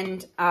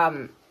 and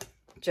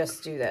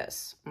just do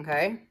this,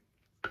 okay?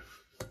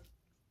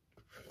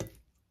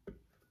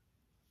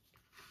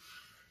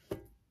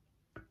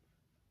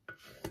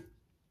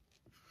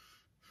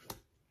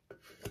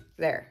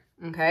 There,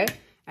 okay?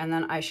 And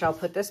then I shall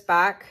put this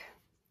back,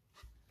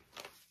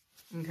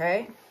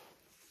 okay?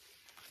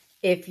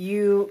 If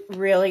you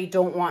really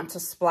don't want to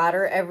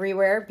splatter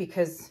everywhere,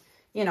 because,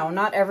 you know,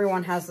 not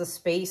everyone has the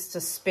space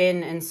to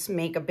spin and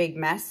make a big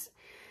mess.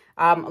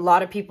 A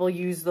lot of people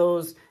use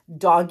those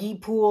doggy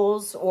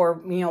pools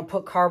or, you know,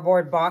 put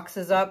cardboard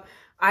boxes up.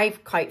 I,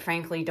 quite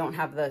frankly, don't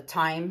have the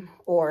time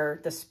or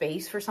the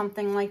space for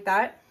something like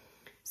that.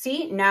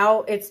 See,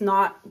 now it's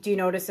not, do you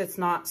notice it's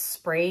not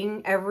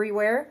spraying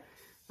everywhere?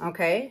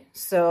 Okay,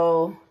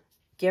 so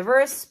give her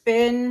a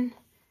spin.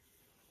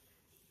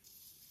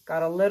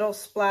 Got a little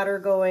splatter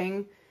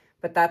going,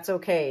 but that's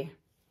okay.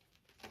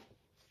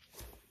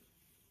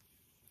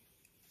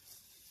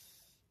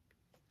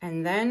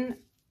 And then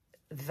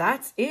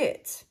that's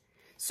it.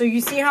 So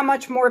you see how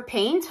much more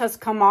paint has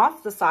come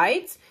off the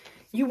sides?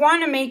 You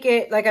want to make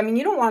it, like, I mean,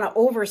 you don't want to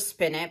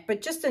overspin it,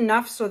 but just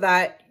enough so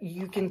that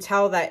you can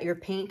tell that your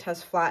paint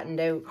has flattened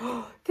out.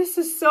 Oh, this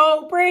is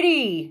so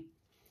pretty.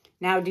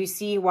 Now, do you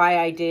see why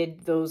I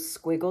did those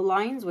squiggle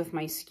lines with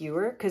my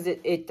skewer? Because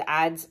it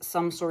adds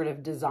some sort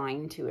of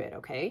design to it,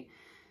 okay?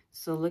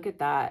 So look at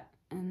that.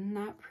 Isn't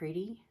that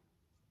pretty?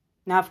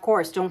 Now, of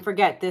course, don't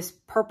forget this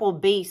purple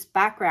base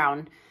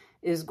background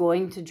is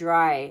going to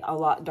dry a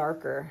lot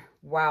darker.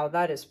 Wow,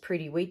 that is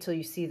pretty. Wait till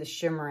you see the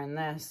shimmer in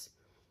this.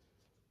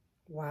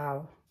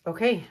 Wow.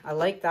 Okay, I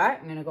like that.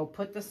 I'm going to go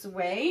put this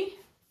away.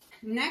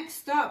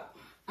 Next up,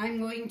 I'm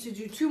going to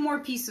do 2 more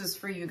pieces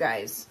for you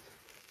guys.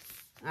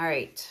 All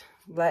right.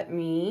 Let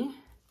me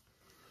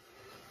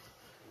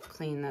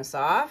clean this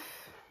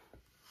off.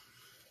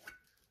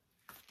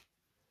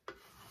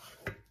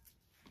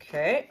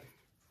 Okay.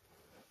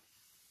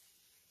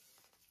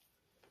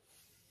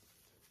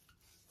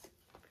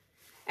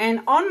 And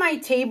on my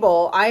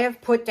table, I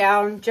have put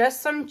down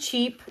just some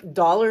cheap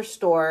dollar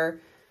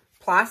store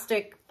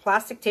plastic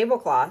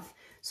tablecloth,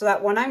 so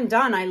that when I'm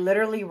done, I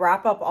literally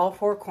wrap up all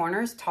 4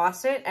 corners,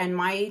 toss it, and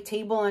my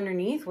table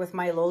underneath with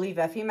my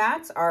Lolivefe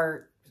mats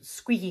are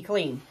squeaky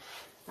clean.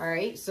 All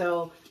right,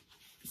 so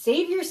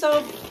save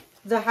yourself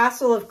the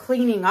hassle of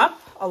cleaning up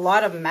a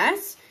lot of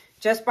mess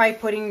just by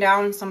putting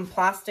down some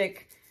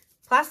plastic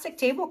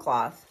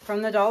tablecloth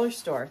from the dollar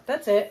store.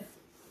 That's it.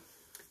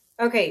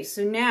 Okay,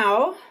 so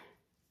now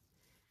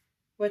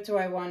what do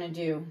I want to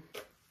do?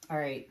 All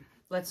right,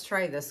 let's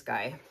try this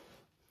guy.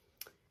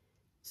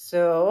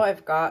 So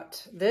I've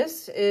got,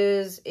 this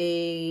is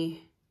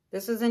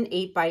an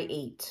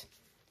 8x8.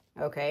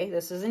 Okay,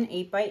 this is an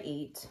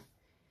 8x8.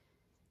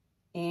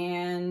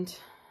 And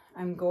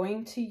I'm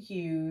going to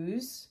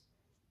use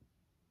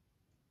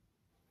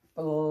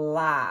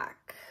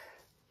black.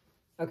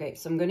 Okay,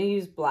 so I'm going to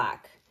use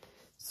black.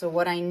 So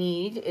what I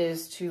need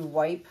is to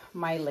wipe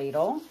my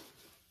ladle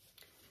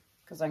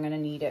because I'm going to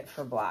need it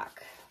for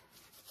black.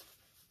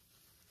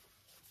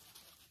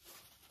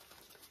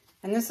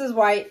 And this is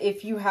why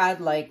if you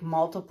had like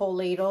multiple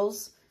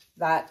ladles,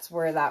 that's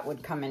where that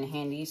would come in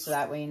handy. So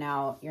that way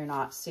now you're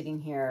not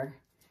sitting here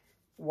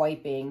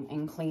wiping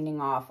and cleaning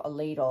off a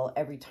ladle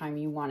every time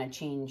you want to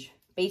change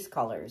base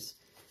colors,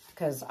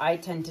 because I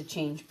tend to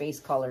change base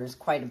colors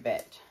quite a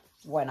bit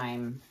when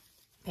I'm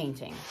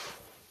painting.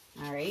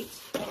 All right.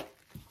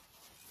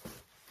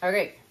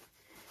 Okay.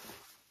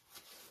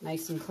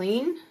 Nice and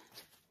clean.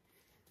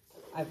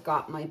 I've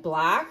got my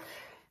black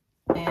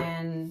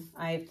and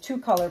I have 2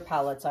 color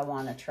palettes I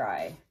want to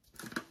try.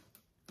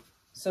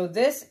 So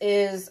this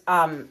is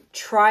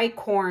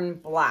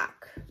tricorn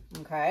black.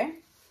 Okay.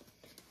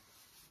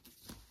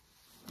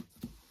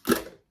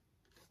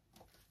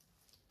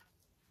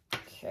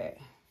 Okay.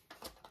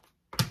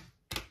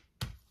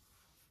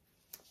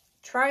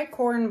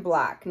 Tricorn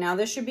black. Now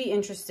this should be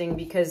interesting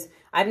because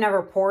I've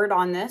never poured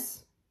on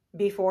this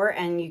before,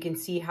 and you can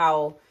see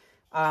how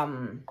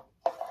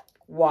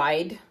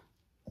wide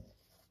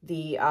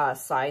the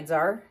sides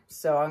are.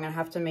 So I'm gonna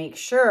have to make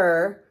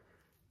sure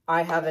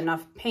I have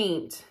enough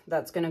paint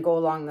that's going to go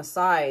along the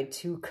side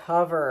to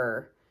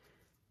cover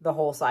the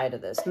whole side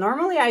of this.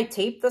 Normally I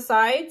tape the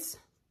sides,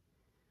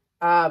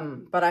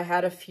 but I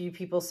had a few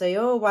people say,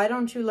 oh, why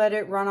don't you let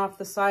it run off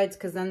the sides?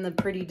 Because then the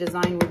pretty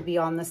design would be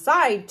on the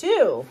side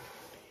too.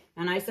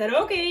 And I said,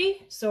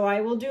 okay, so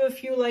I will do a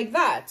few like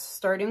that,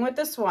 starting with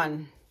this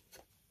one.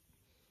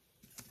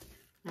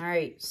 All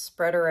right,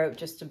 spread her out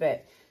just a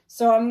bit.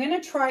 So I'm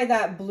going to try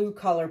that blue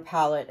color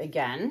palette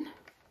again.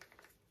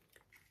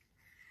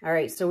 All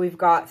right, so we've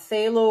got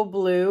Phthalo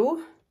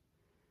Blue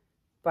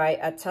by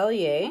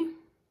Atelier.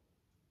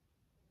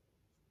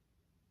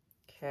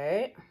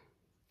 Okay.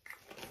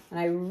 And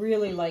I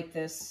really like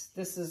this.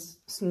 This is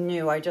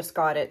new. I just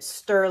got it.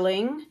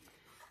 Sterling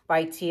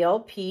by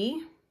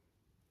TLP.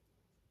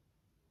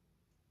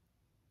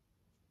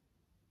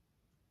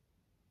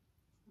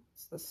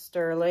 It's the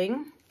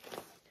Sterling.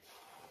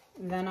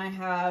 Then I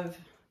have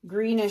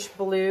Greenish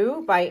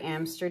Blue by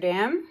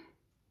Amsterdam.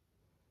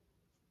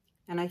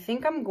 And I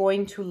think I'm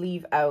going to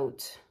leave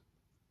out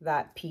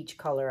that peach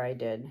color I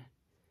did.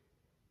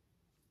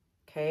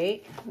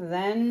 Okay,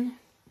 then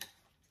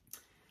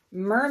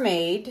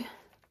Mermaid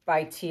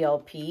by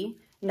TLP.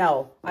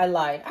 No, I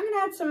lied. I'm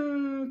gonna add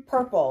some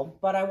purple,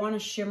 but I want a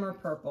shimmer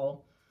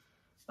purple.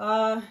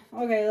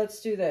 Okay,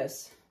 let's do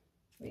this.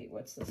 Wait,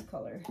 what's this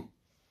color?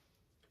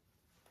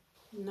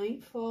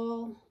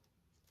 Nightfall.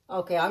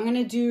 Okay, I'm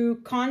gonna do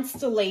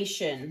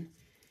Constellation.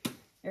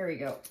 There we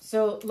go.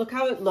 So look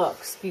how it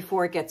looks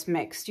before it gets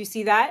mixed. You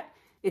see that?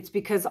 It's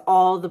because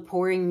all the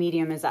pouring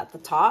medium is at the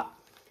top.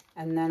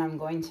 And then I'm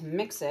going to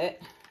mix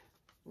it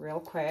real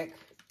quick.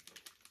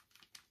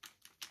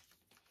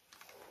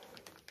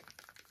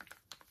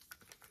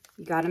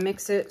 You got to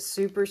mix it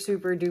super,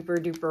 super duper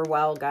duper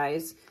well,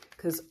 guys,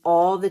 because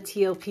all the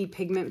TLP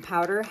pigment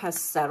powder has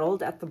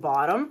settled at the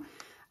bottom.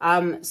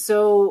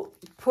 So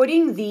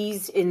putting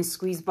these in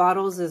squeeze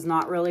bottles is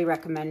not really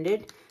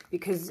recommended,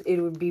 because it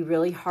would be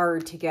really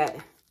hard to get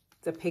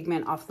the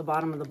pigment off the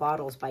bottom of the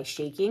bottles by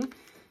shaking.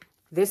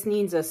 This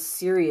needs a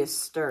serious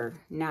stir.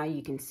 Now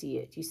you can see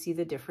it. Do you see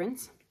the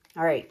difference?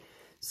 All right,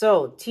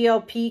 so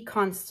TLP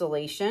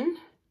Constellation.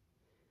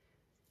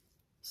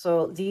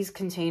 So these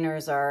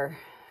containers are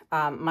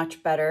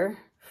much better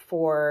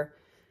for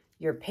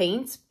your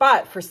paints,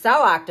 but for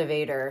cell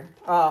activator,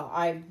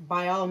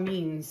 by all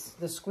means,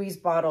 the squeeze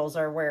bottles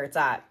are where it's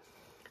at.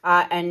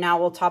 And now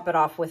we'll top it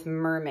off with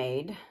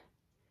Mermaid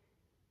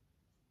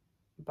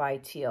by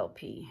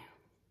TLP.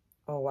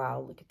 Oh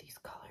wow, look at these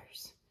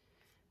colors.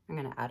 I'm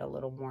gonna add a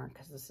little more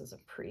because this is a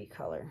pretty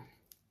color.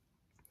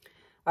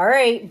 All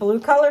right, blue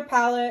color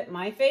palette,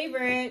 my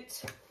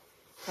favorite.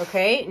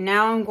 Okay,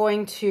 now I'm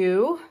going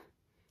to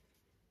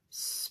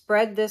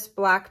spread this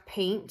black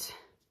paint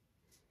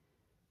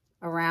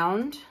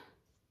around.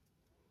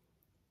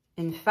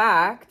 In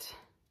fact,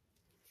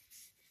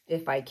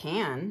 if I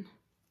can,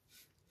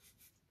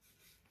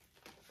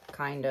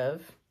 kind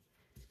of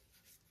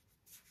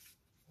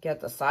get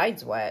the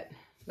sides wet,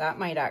 that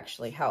might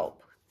actually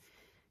help.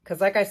 Because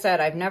like I said,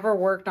 I've never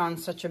worked on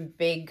such a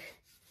big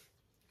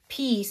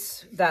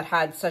piece that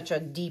had such a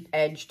deep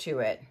edge to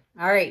it.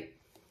 All right.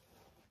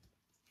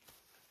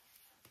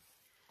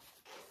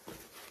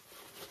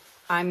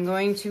 I'm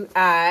going to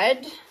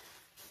add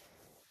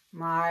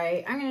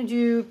I'm going to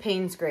do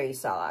Payne's Gray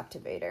Cell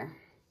Activator,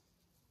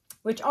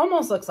 which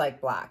almost looks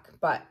like black,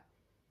 but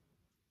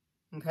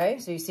okay,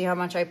 so you see how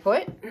much I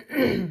put?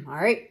 All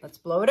right, let's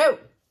blow it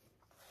out.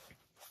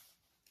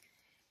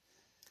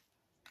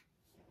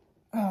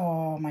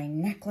 Oh, my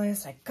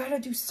necklace. I gotta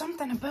do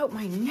something about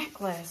my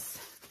necklace.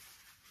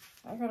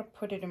 I gotta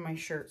put it in my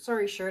shirt.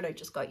 Sorry, shirt, I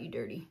just got you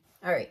dirty.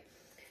 All right.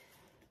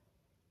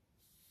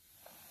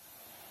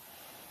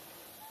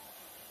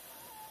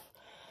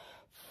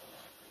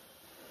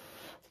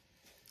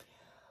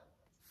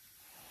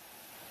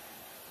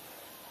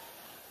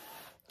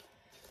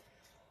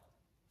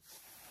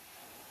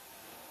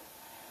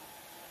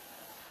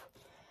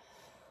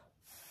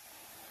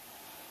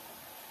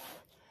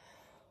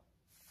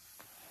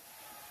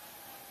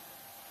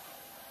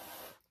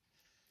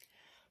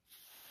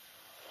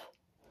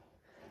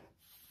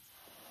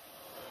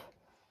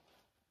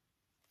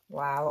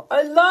 Wow,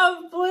 I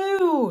love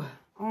blue.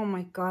 Oh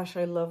my gosh,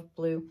 I love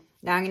blue.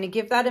 Now I'm going to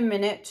give that a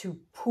minute to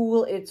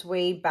pool its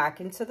way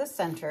back into the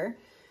center.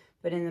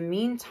 But in the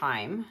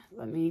meantime,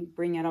 let me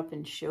bring it up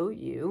and show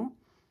you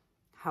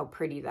how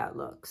pretty that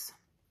looks.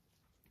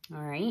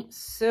 All right,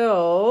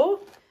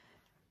 so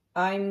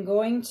I'm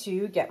going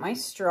to get my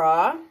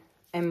straw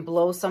and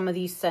blow some of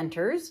these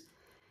centers.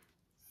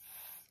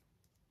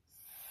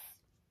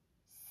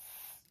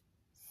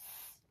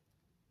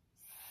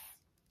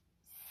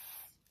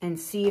 And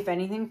see if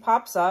anything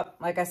pops up.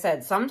 Like I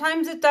said,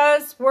 sometimes it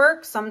does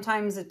work,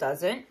 sometimes it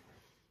doesn't.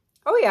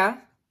 Oh yeah,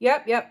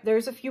 yep,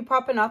 there's a few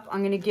popping up.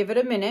 I'm gonna give it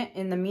a minute.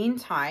 In the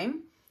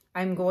meantime,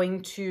 I'm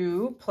going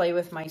to play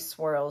with my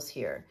swirls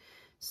here.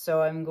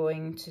 So I'm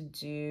going to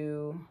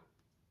do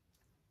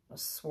a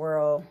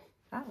swirl.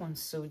 That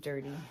one's so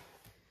dirty.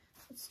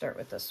 Let's start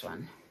with this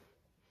one.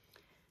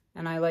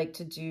 And I like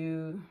to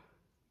do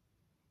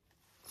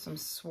some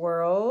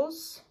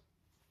swirls.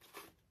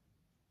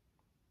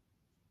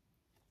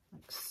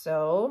 Like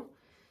so.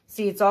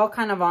 See, it's all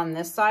kind of on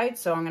this side,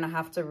 so I'm going to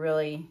have to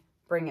really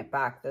bring it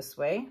back this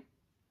way.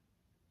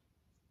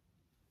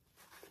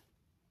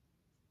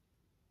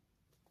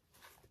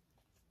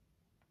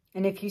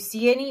 And if you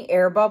see any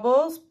air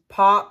bubbles,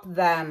 pop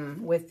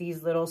them with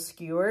these little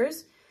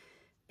skewers,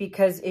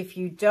 because if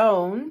you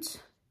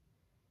don't,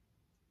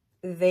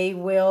 they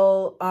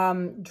will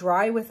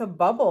dry with a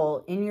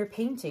bubble in your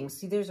painting.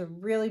 See, there's a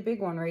really big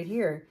one right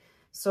here.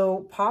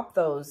 So pop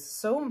those.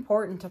 So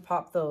important to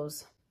pop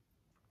those.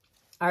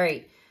 All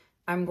right,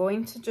 I'm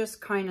going to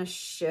just kind of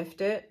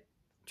shift it,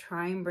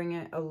 try and bring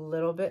it a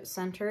little bit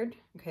centered.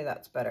 Okay,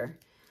 that's better.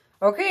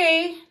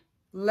 Okay,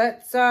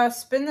 let's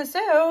spin this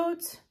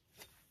out.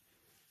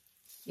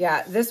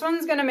 Yeah, this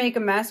one's going to make a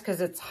mess because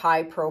it's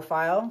high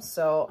profile.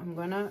 So I'm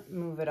going to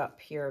move it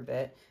up here a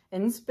bit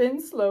and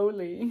spin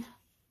slowly.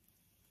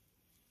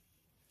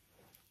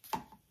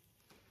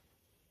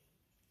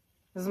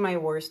 This is my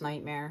worst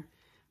nightmare.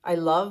 I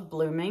love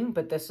blooming,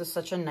 but this is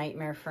such a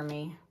nightmare for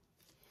me.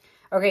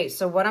 Okay,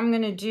 so what I'm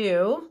going to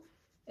do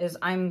is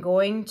I'm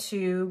going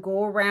to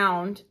go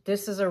around.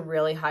 This is a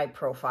really high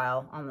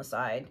profile on the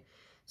side.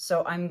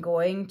 So I'm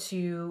going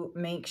to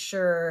make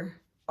sure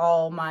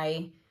all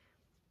my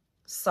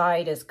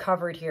side is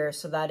covered here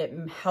so that it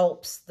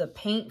helps the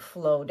paint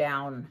flow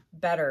down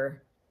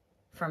better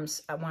from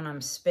when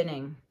I'm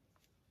spinning.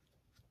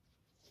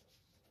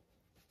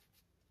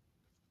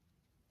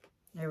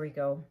 There we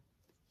go.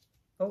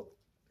 Oh,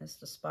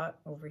 missed a spot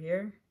over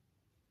here.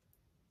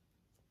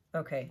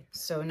 Okay,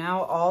 so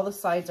now all the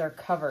sides are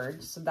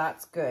covered, so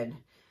that's good.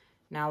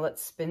 Now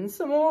let's spin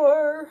some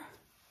more.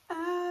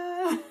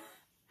 Not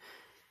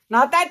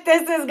that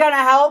this is gonna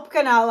help,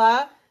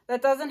 Kanella.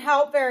 That doesn't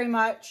help very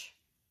much.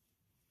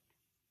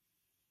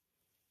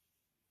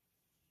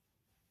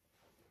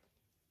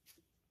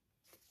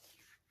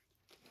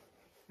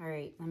 All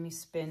right, let me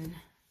spin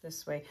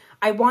this way.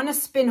 I want to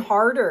spin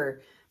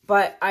harder,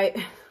 but I'm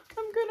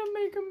gonna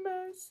make a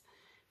mess.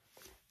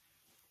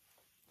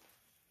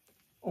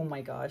 Oh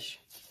my gosh.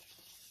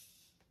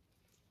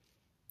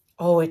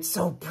 Oh, it's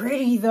so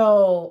pretty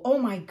though. Oh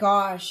my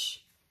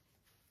gosh.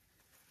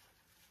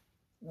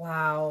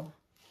 Wow.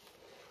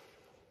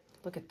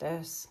 Look at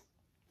this.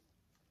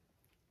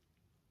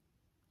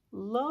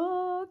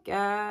 Look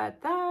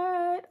at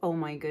that. Oh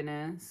my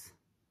goodness.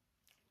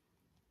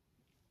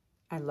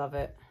 I love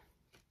it.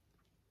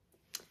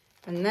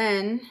 And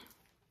then,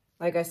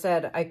 like I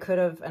said, I could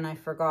have, and I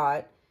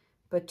forgot,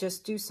 but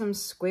just do some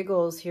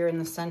squiggles here in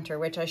the center,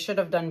 which I should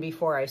have done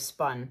before I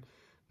spun,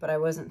 but I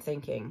wasn't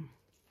thinking.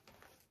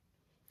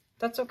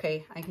 That's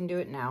okay, I can do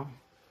it now.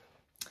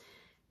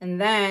 And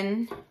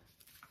then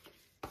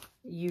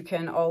you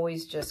can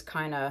always just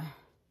kind of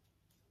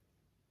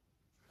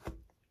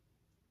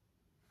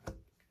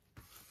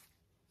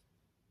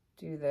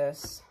do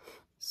this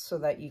so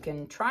that you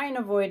can try and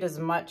avoid as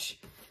much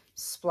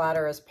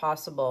splatter as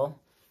possible.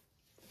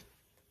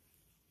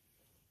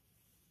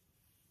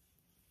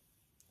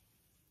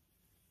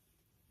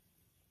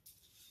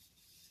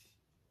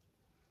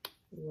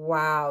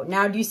 Wow.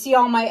 Now, do you see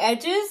all my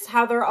edges?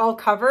 How they're all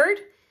covered?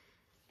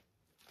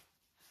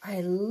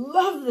 I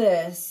love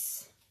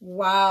this.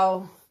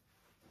 Wow.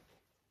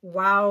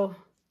 Wow.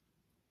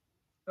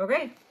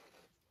 Okay.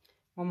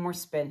 One more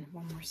spin.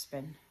 One more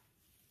spin.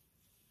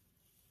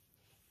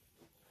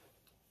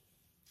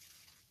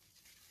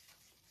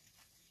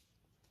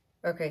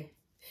 Okay.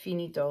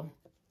 Finito.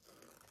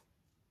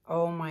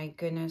 Oh my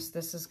goodness.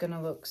 This is going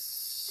to look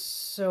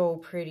so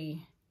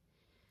pretty.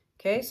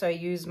 Okay. So I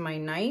use my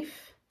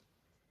knife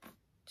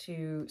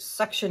to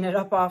suction it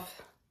up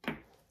off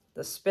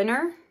the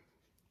spinner.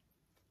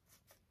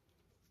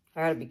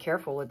 I gotta be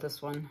careful with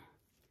this one.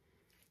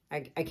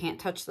 I can't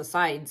touch the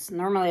sides.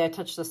 Normally I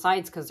touch the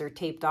sides because they're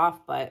taped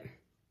off, but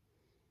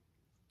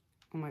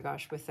oh my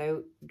gosh,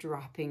 without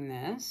dropping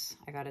this,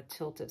 I gotta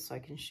tilt it so I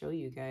can show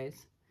you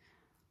guys.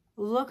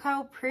 Look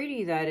how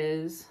pretty that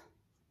is.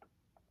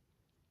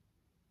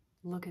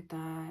 Look at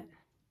that.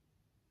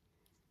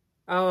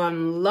 Oh,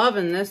 I'm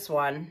loving this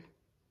one.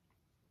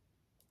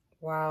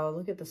 Wow,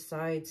 look at the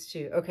sides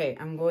too. Okay,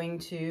 I'm going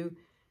to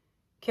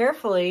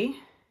carefully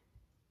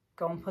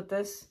go and put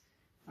this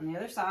on the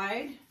other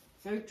side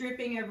without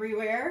dripping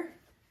everywhere.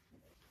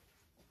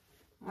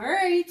 All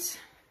right,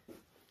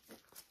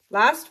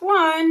 last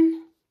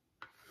one.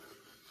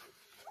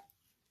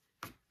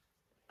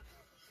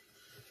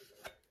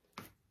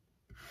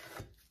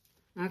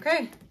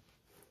 Okay.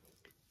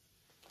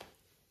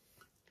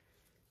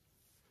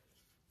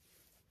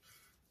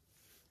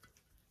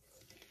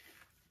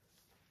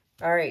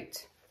 All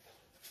right,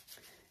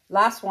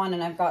 last one,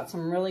 and I've got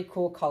some really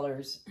cool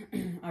colors.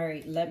 All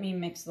right, let me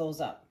mix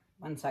those up.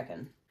 1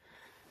 second.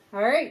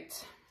 All right,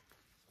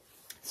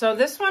 so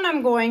this one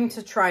I'm going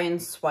to try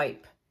and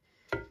swipe.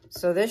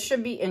 So this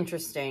should be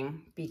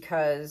interesting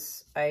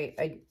because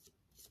I've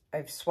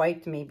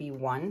swiped maybe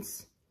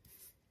once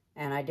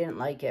and I didn't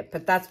like it,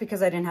 but that's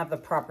because I didn't have the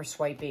proper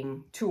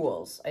swiping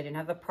tools. I didn't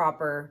have the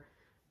proper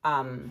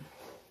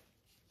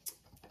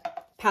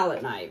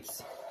palette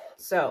knives.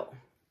 So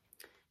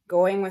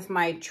going with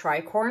my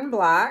tricorn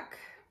black.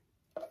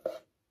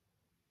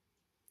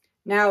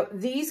 Now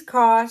these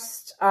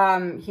cost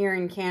here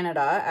in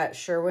Canada at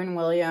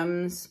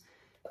Sherwin-Williams,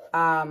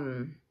 I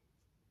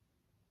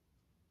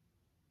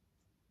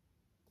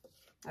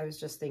was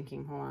just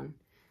thinking, hold on.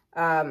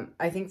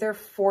 I think they're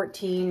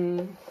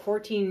 $14.99,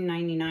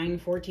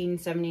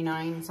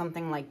 $14.79,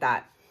 something like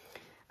that.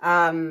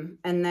 And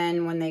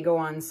then when they go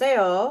on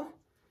sale,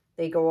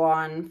 they go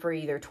on for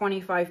either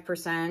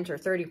 25% or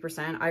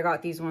 30%. I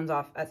got these ones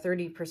off at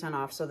 30%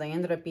 off, so they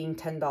ended up being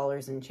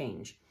 $10 and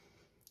change.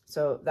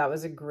 So that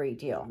was a great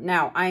deal.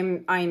 Now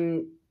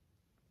I'm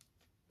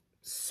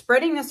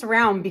spreading this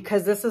around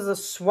because this is a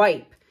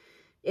swipe.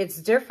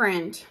 It's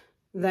different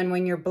than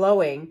when you're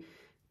blowing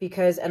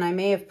because, and I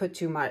may have put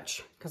too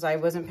much because I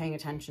wasn't paying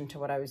attention to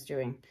what I was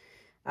doing.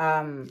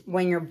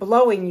 When you're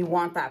blowing, you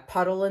want that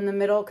puddle in the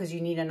middle because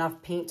you need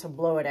enough paint to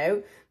blow it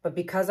out. But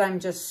because I'm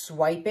just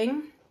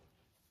swiping,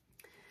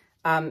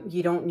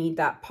 you don't need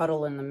that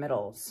puddle in the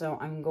middle. So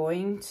I'm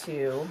going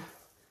to,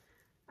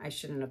 I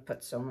shouldn't have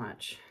put so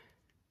much.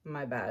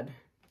 My bad.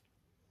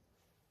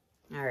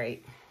 All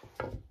right.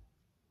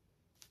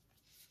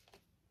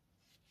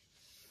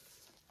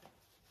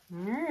 All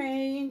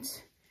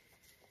right.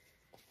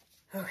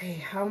 Okay,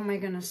 how am I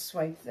going to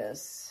swipe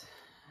this?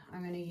 I'm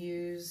going to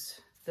use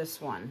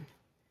this one.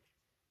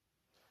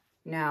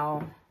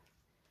 Now,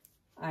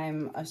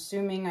 I'm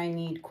assuming I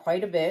need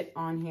quite a bit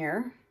on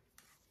here.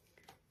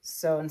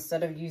 So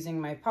instead of using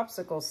my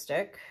popsicle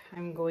stick,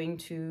 I'm going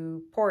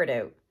to pour it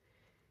out.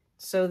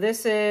 So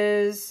this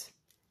is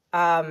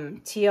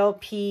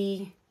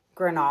TLP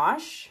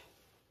Grenache.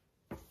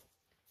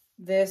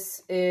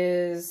 This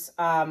is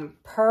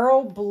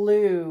Pearl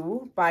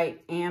Blue by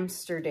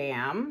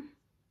Amsterdam.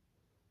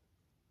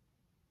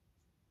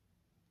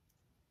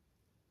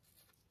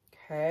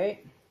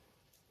 Okay.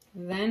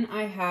 Then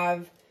I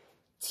have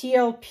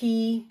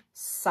TLP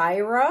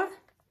Ciraco.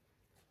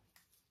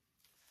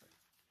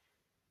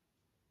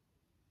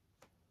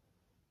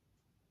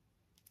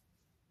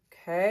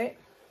 Okay.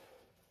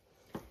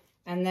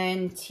 And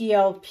then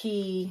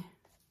TLP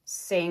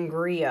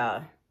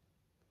Sangria.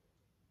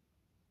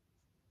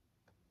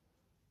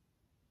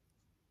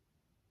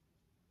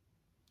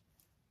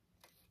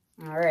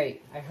 All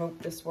right, I hope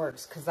this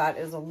works because that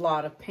is a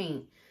lot of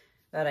paint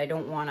that I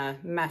don't want to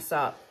mess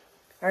up.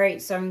 All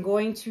right, so I'm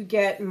going to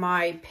get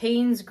my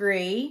Payne's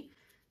Gray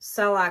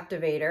Cell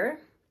Activator,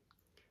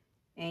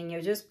 and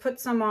you just put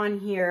some on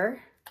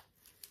here,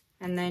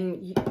 and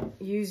then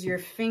use your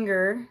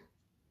finger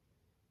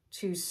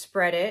to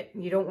spread it.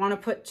 You don't want to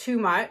put too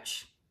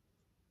much,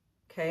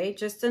 okay?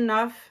 Just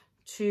enough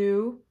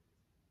to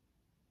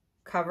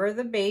cover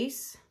the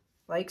base,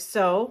 like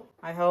so,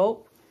 I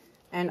hope.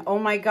 And oh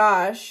my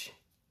gosh,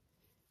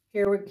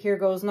 here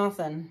goes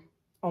nothing.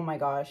 Oh my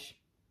gosh.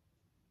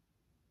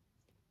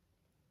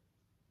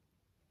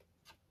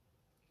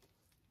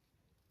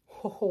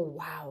 Oh,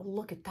 wow,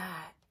 look at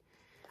that.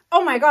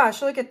 Oh my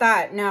gosh, look at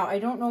that. Now, I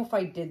don't know if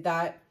I did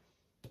that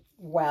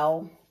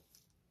well.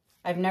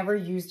 I've never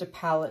used a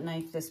palette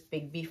knife this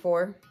big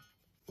before.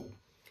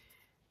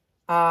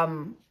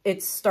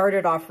 It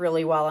started off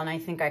really well, and I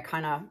think I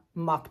kind of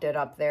mucked it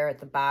up there at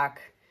the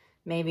back.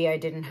 Maybe I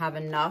didn't have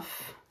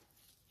enough.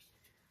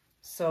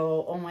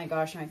 So, oh my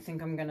gosh, I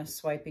think I'm going to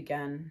swipe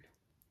again.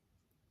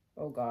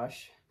 Oh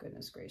gosh,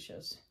 goodness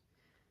gracious.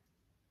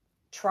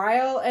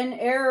 Trial and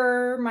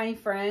error, my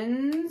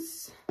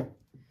friends.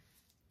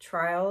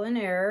 Trial and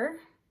error.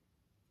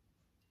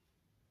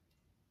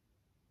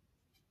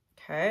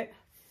 Okay.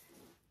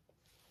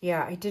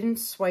 Yeah, I didn't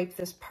swipe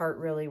this part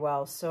really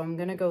well, so I'm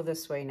going to go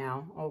this way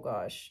now. Oh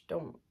gosh,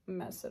 don't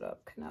mess it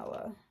up,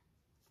 Kanella.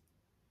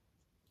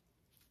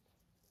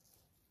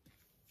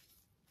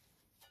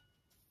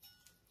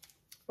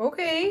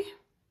 Okay,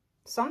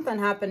 something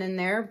happened in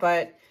there,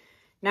 but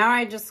now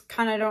I just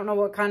kind of don't know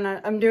what kind of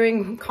I'm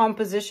doing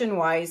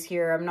composition-wise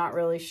here. I'm not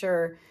really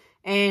sure.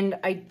 And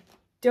I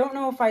don't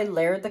know if I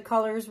layered the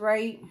colors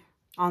right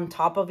on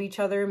top of each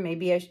other.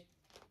 Maybe I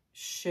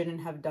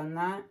shouldn't have done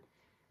that.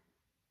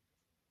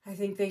 I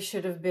think they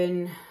should have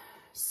been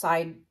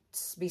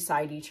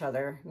beside each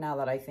other now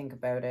that I think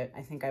about it.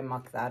 I think I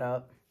mucked that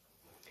up.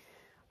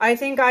 I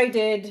think I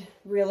did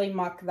really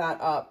muck that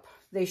up.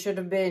 They should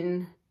have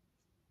been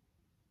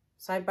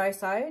side by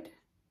side.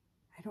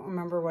 I don't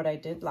remember what I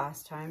did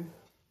last time.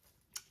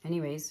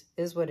 Anyways,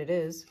 is what it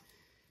is.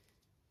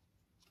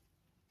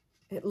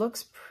 It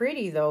looks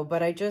pretty though,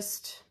 but I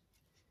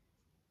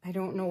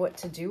don't know what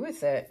to do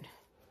with it.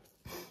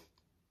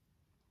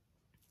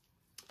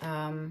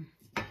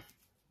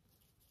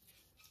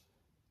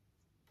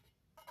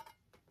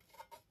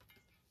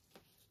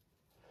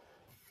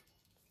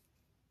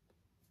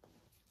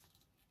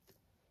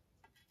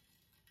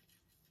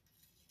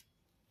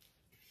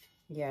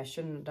 Yeah, I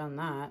shouldn't have done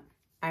that.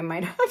 I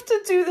might have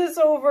to do this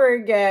over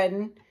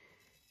again.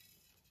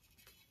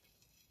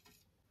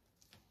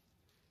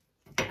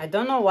 I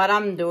don't know what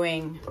I'm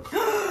doing.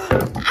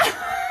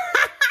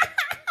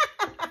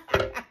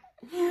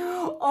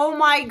 Oh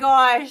my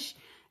gosh.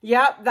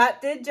 Yep,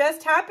 that did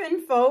just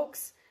happen,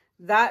 folks.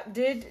 That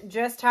did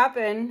just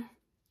happen.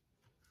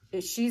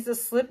 She's a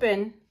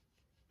slippin'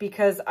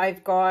 because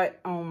I've got,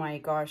 oh my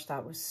gosh,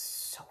 that was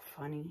so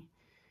funny.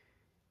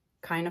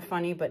 Kind of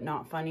funny, but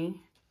not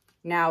funny.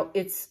 Now,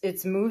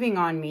 it's moving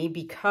on me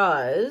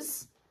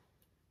because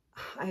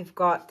I've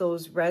got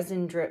those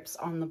resin drips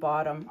on the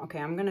bottom. Okay,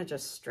 I'm going to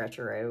just stretch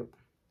her out.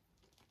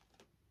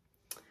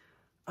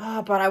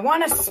 Oh, but I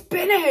want to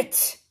spin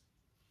it.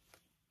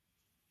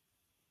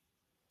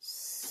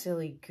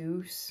 Silly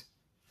goose.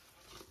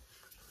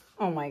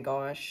 Oh my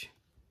gosh.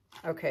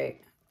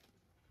 Okay.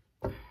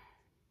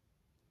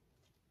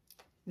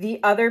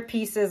 The other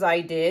pieces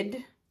I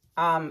did,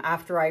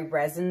 after I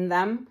resined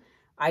them,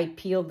 I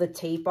peeled the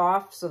tape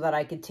off so that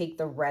I could take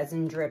the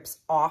resin drips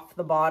off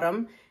the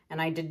bottom.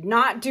 And I did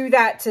not do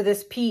that to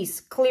this piece.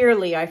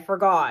 Clearly, I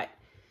forgot.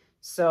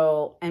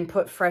 So, and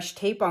put fresh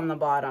tape on the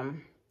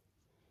bottom.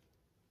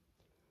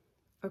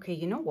 Okay,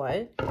 you know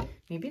what?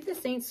 Maybe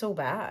this ain't so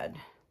bad.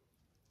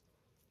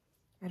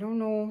 I don't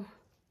know.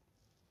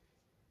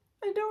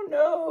 I don't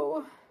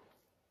know.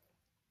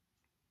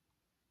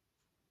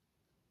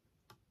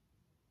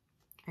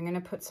 I'm going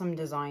to put some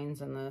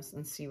designs in this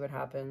and see what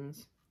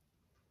happens.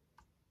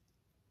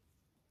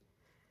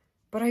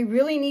 But I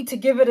really need to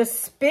give it a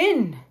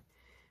spin.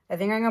 I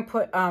think I'm going to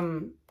put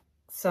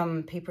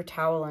some paper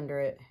towel under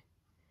it.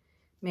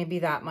 Maybe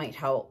that might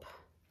help.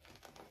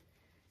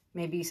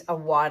 Maybe a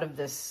wad of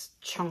this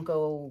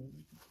chunko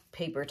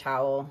paper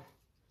towel.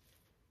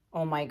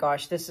 Oh my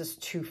gosh, this is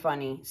too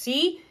funny.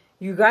 See,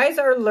 you guys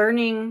are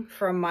learning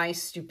from my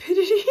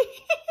stupidity.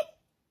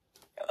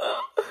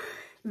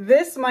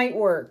 This might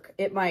work.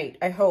 It might,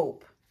 I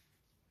hope.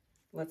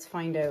 Let's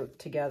find out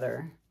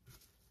together.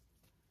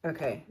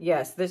 Okay,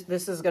 yes,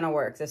 this is gonna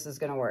work. This is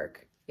gonna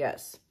work.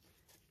 Yes.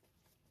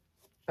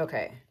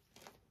 Okay.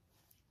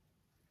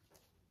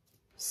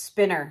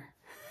 Spinner.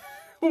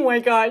 Oh my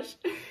gosh.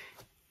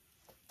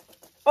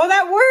 Oh,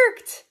 that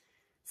worked.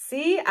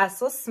 See, I'm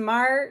so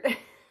smart.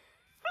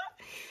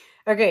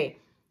 Okay.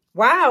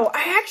 Wow,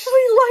 I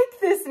actually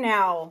like this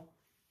now.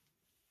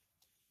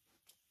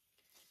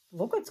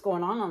 Look what's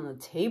going on the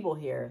table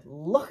here.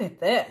 Look at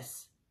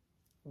this.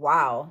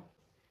 Wow.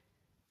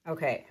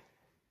 Okay.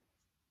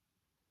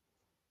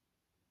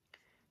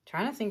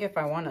 Trying to think if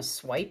I want to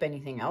swipe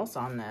anything else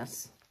on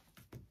this.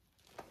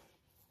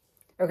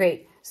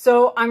 Okay,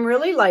 so I'm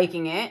really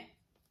liking it.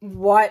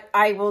 What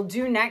I will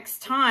do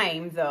next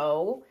time,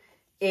 though,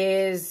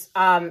 is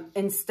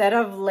instead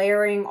of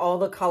layering all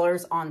the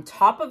colors on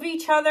top of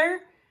each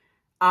other,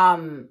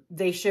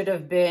 they should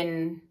have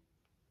been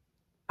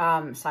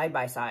side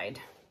by side.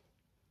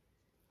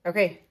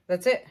 Okay,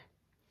 that's it.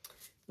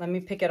 Let me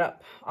pick it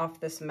up off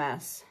this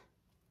mess.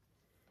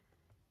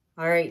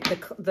 All right,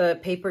 the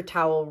paper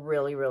towel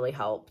really, really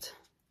helped.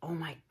 Oh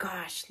my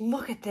gosh,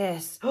 look at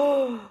this.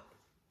 Oh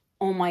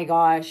my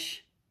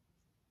gosh.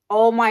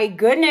 Oh my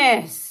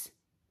goodness.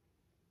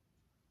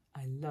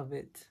 I love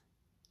it.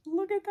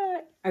 Look at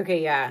that.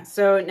 Okay, yeah.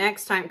 So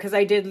next time, because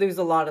I did lose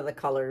a lot of the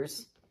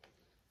colors.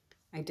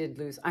 I did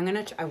lose.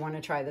 I want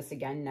to try this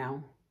again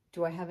now.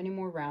 Do I have any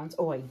more rounds?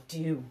 Oh, I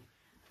do.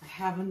 I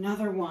have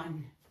another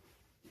one.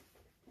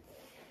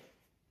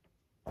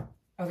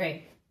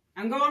 Okay,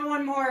 I'm going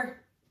one more.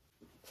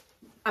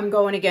 I'm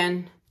going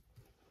again.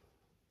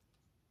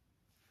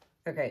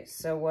 Okay,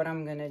 so what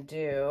I'm gonna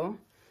do,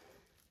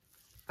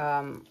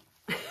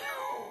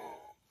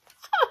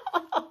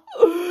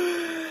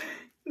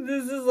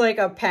 this is like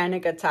a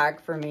panic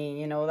attack for me,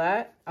 you know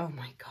that? Oh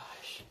my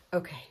gosh.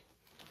 Okay.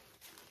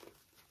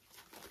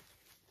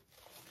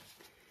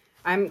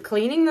 I'm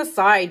cleaning the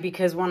side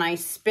because when I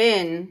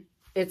spin,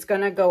 it's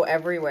gonna go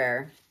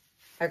everywhere.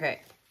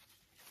 Okay.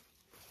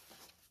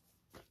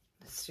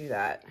 Let's do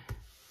that.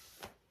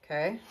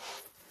 Okay.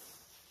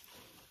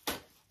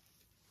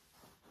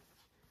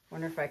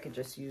 Wonder if I could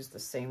just use the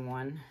same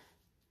one.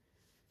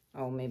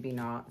 Oh, maybe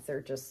not. They're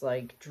just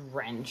like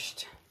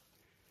drenched.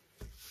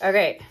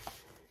 Okay.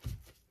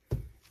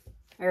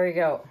 There we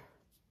go.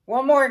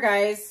 One more,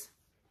 guys.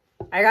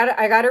 I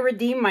gotta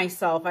redeem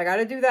myself. I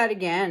gotta do that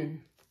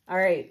again. All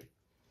right.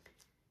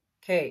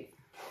 Okay.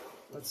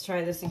 Let's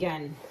try this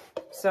again.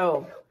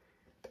 So,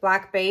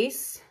 black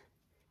base.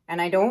 And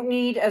I don't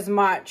need as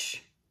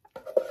much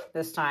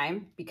this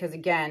time because,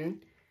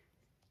 again,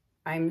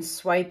 I'm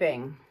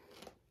swiping.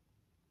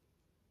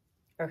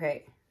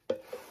 Okay.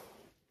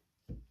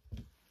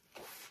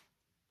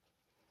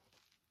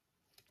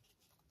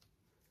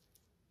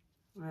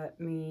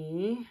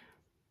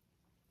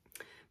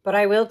 But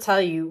I will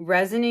tell you,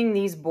 resining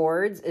these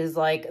boards is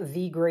like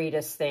the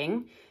greatest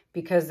thing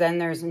because then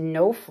there's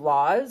no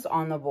flaws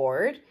on the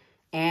board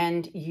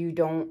and you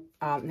don't,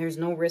 there's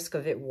no risk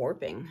of it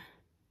warping.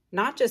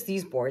 Not just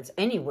these boards,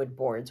 any wood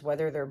boards,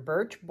 whether they're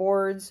birch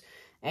boards,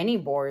 any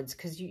boards,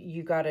 because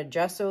you got to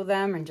gesso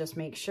them and just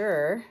make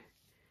sure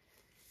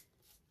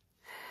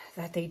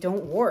that they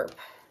don't warp.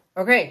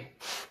 Okay.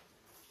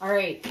 All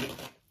right.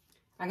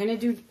 I'm going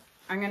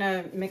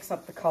to mix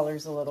up the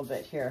colors a little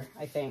bit here,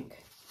 I think.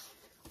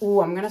 Ooh,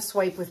 I'm going to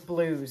swipe with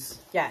blues.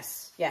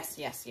 Yes, yes,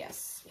 yes,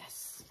 yes,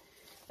 yes.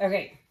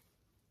 Okay.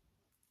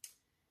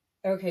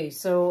 Okay,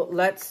 so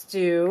let's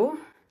do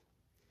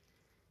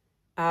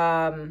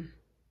Phthalo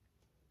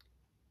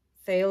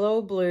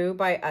Blue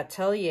by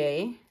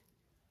Atelier.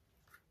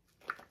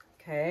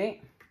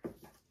 Okay.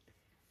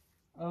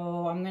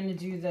 Oh, I'm going to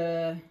do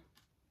the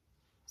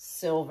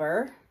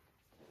silver.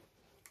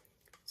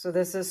 So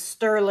this is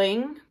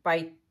Sterling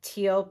by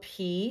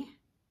TLP.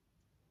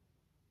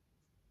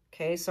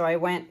 Okay, so I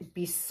went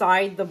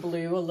beside the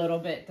blue a little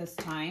bit this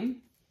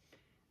time.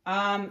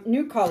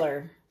 New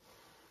color.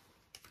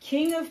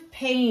 King of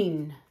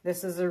Pain.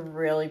 This is a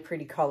really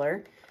pretty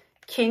color.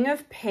 King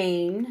of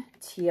Pain,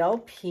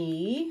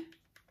 TLP.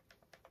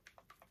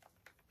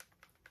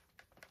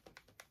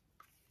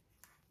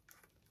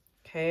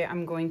 Okay,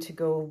 I'm going to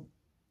go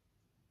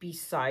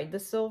beside the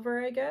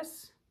silver, I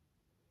guess.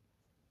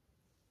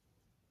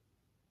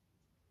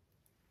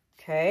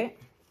 Okay.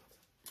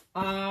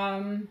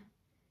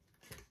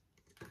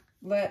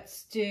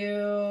 Let's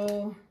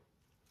do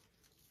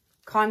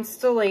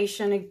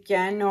Constellation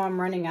again. No, I'm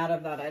running out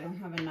of that. I don't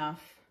have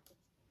enough.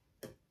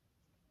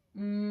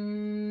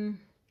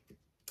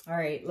 All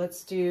right,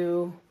 let's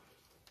do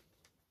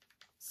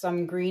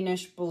some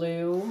greenish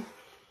blue.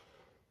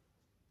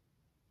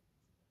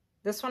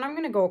 This one I'm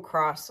going to go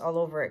across all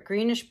over it.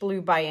 Greenish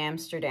Blue by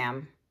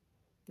Amsterdam.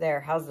 There,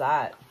 how's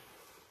that?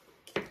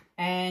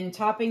 And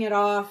topping it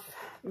off,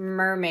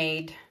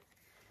 Mermaid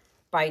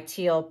by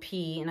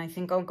TLP. And I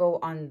think I'll go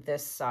on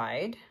this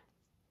side.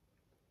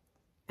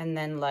 And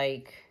then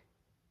like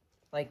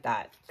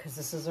that, because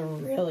this is a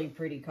really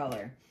pretty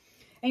color.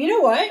 And you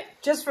know what?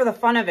 Just for the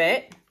fun of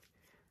it,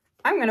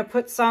 I'm going to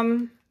put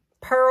some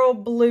Pearl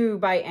Blue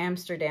by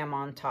Amsterdam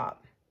on top.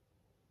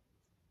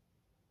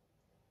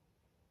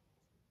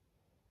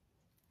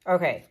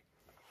 Okay,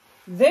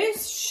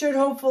 this should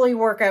hopefully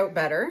work out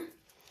better.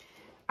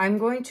 I'm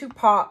going to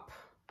pop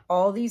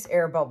all these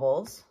air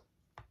bubbles.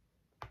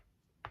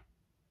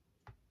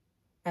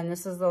 And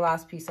this is the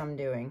last piece I'm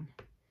doing,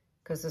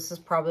 because this is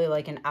probably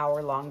like an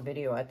hour-long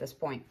video at this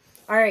point.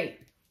 All right.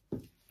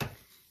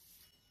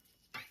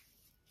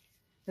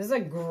 This is a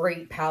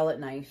great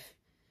palette knife.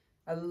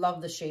 I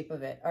love the shape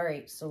of it. All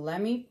right, so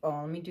let me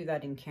do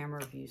that in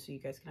camera view so you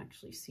guys can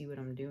actually see what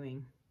I'm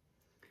doing.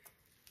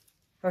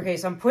 Okay,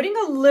 so I'm putting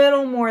a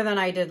little more than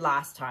I did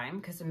last time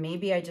because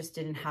maybe I just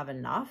didn't have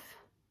enough.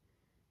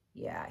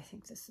 Yeah, I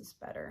think this is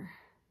better.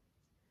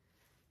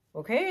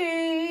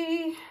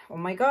 Okay. Oh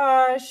my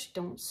gosh.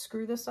 Don't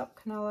screw this up,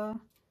 Kanella.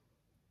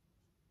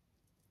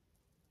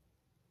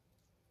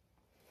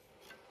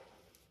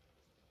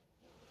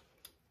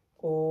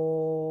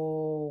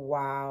 Oh,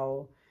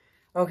 wow.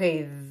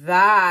 Okay,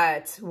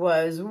 that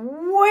was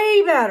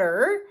way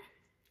better.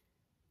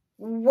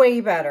 Way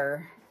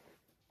better.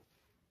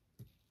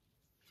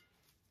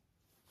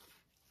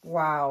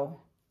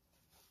 Wow.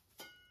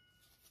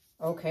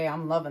 Okay,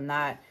 I'm loving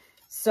that.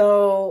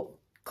 So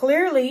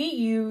clearly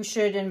you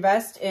should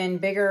invest in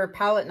bigger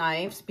palette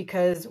knives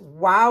because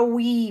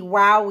wowie,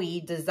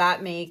 wowie, does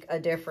that make a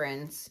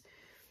difference.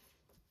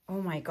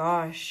 Oh my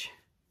gosh.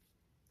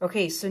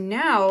 Okay, so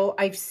now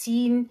I've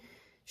seen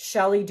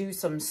Shelly do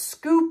some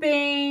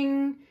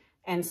scooping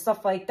and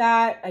stuff like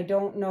that. I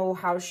don't know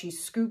how she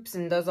scoops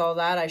and does all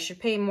that. I should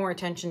pay more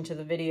attention to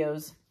the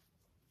videos.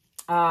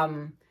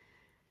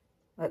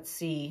 Let's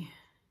see.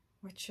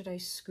 What should I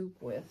scoop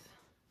with?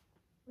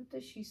 What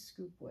does she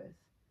scoop with?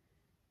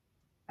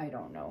 I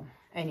don't know.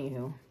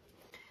 Anywho,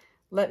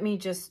 let me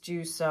just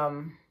do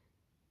some.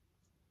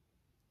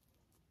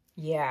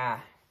 Yeah,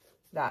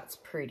 that's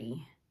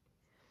pretty.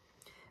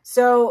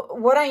 So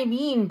what I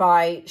mean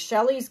by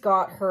Shelly's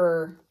got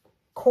her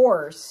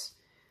course,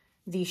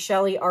 the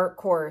Shelly art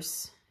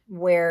course,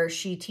 where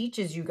she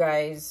teaches you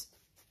guys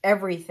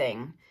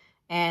everything.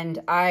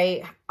 And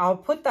I'll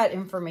put that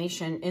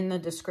information in the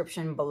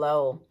description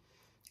below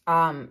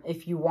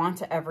if you want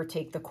to ever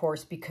take the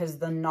course, because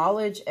the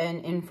knowledge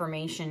and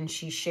information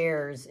she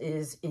shares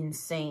is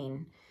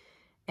insane.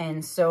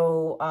 And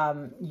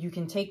so you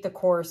can take the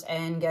course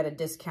and get a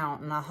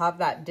discount, and I'll have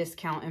that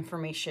discount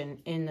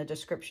information in the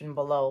description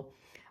below.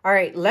 All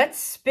right, let's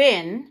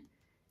spin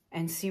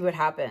and see what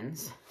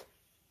happens.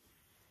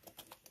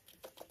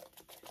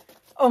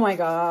 Oh my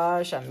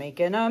gosh, I'm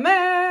making a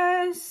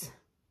mess.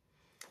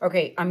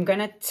 Okay, I'm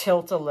gonna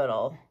tilt a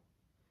little.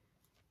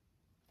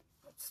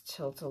 Let's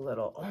tilt a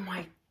little. Oh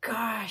my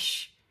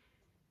gosh,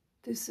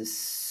 this is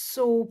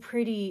so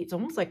pretty. It's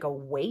almost like a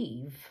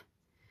wave.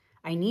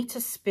 I need to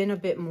spin a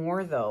bit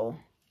more though.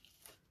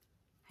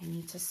 I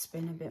need to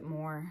spin a bit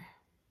more.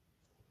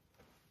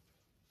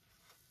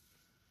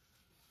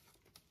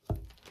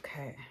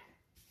 Okay.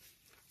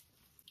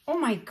 Oh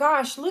my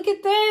gosh, look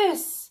at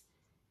this.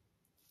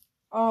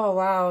 Oh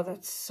wow,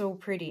 that's so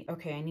pretty.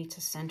 Okay, I need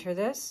to center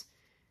this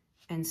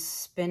and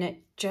spin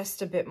it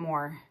just a bit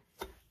more.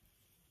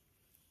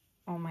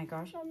 Oh my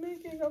gosh, I'm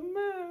making a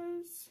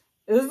mess.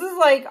 This is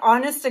like,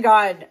 honest to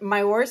God,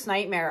 my worst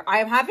nightmare.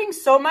 I'm having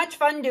so much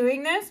fun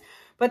doing this,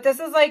 but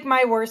this is like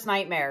my worst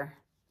nightmare.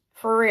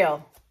 For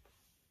real.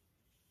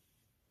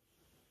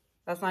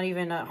 That's not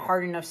even a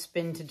hard enough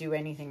spin to do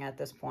anything at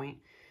this point.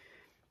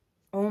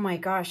 Oh my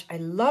gosh, I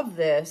love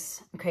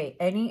this. Okay,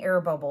 any air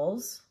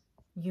bubbles,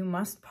 you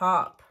must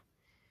pop.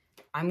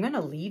 I'm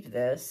gonna leave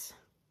this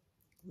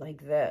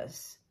like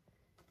this.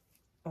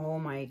 Oh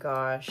my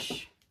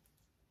gosh.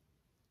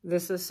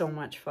 This is so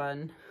much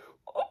fun.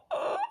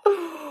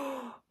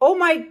 Oh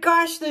my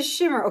gosh, the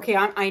shimmer. Okay,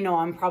 I know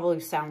I'm probably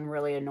sound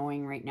really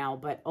annoying right now,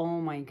 but oh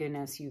my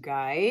goodness, you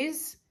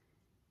guys.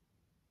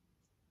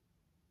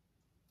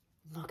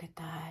 Look at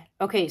that.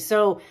 Okay,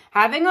 so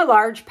having a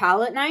large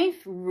palette knife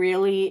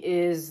really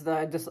is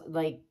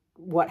like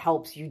what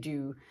helps you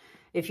do.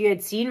 If you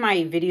had seen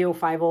my video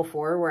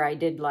 504 where I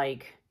did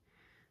like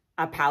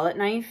a palette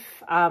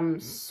knife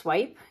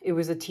swipe, it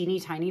was a teeny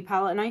tiny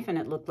palette knife and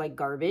it looked like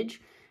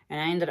garbage and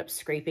I ended up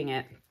scraping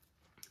it.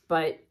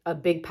 But a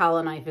big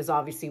palette knife is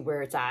obviously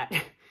where it's at.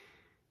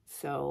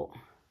 So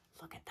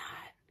look at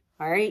that.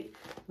 All right,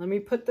 let me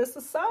put this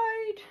aside.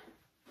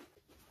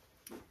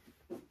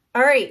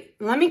 All right,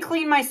 let me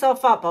clean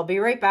myself up. I'll be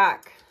right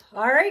back.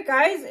 All right,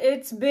 guys,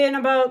 it's been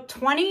about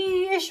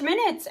 20-ish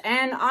minutes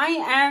and I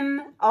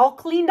am all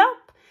cleaned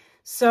up.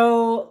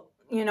 So,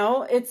 you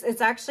know,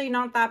 it's actually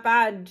not that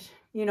bad,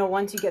 you know,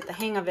 once you get the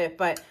hang of it,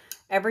 but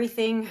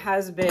everything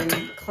has been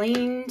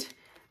cleaned.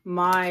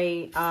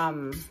 My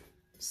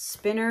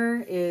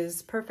spinner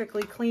is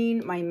perfectly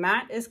clean. My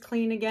mat is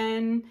clean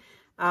again.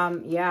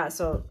 Yeah,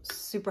 so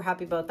super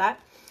happy about that.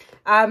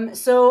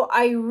 So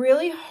I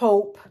really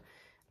hope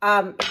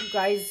you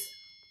guys,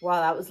 wow,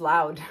 that was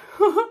loud.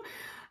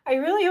 I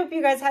really hope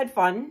you guys had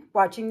fun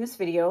watching this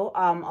video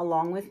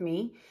along with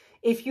me.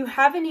 If you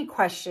have any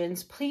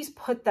questions, please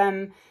put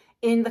them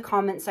in the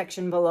comment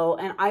section below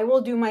and I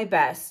will do my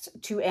best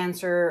to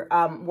answer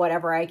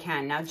whatever I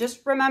can. Now,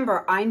 just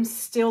remember, I'm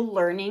still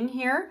learning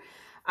here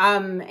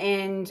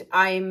and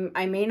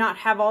I may not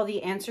have all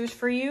the answers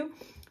for you,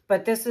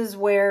 but this is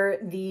where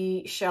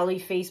the Shelly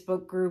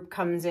Facebook group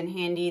comes in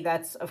handy.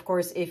 That's, of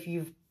course, if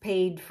you've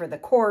paid for the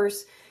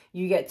course,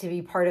 you get to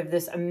be part of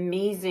this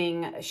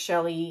amazing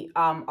Shelly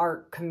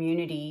art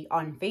community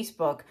on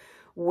Facebook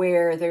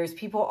where there's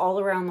people all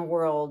around the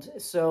world.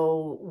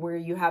 So where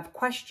you have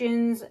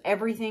questions,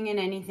 everything and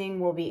anything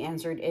will be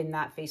answered in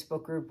that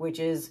Facebook group, which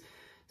is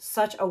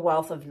such a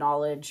wealth of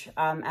knowledge.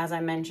 As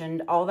I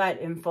mentioned, all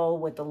that info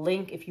with the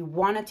link, if you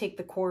want to take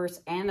the course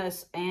and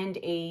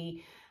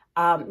a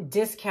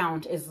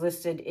discount is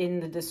listed in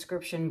the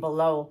description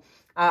below.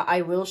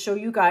 I will show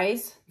you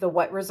guys the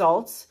wet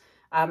results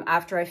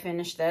after I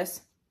finish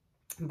this,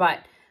 but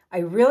I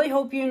really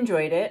hope you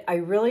enjoyed it. I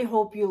really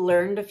hope you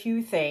learned a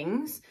few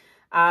things.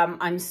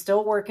 I'm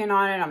still working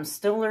on it. I'm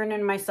still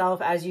learning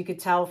myself. As you could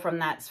tell from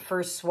that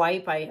first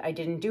swipe, I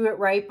didn't do it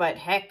right, but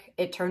heck,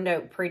 it turned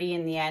out pretty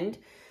in the end.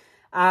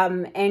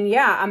 And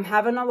yeah, I'm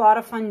having a lot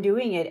of fun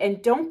doing it,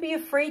 and don't be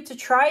afraid to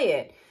try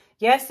it.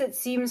 Yes, it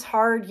seems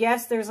hard.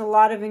 Yes, there's a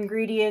lot of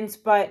ingredients,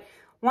 but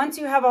once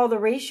you have all the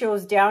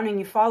ratios down and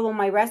you follow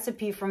my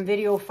recipe from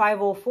video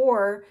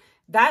 504,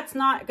 that's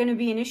not going to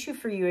be an issue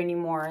for you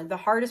anymore. The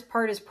hardest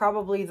part is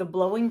probably the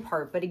blowing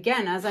part. But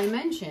again, as I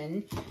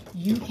mentioned,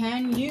 you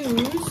can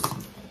use,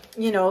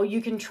 you know,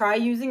 you can try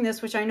using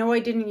this, which I know I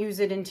didn't use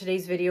it in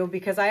today's video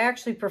because I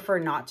actually prefer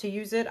not to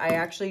use it. I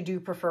actually do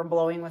prefer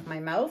blowing with my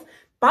mouth,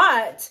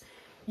 but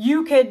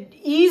you could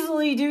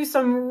easily do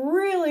some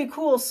really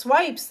cool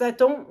swipes that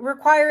don't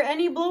require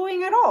any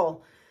blowing at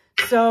all.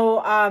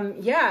 So,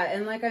 yeah,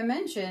 and like I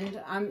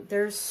mentioned,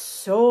 there's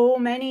so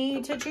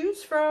many to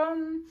choose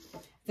from. I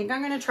think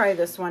I'm going to try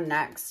this one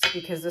next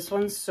because this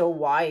one's so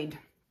wide.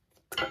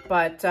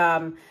 But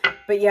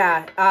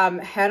yeah,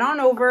 head on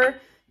over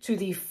to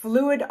the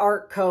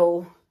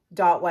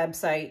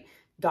fluidartco.website.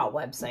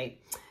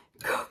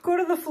 Go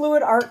to the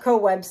Fluid Art Co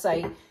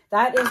website.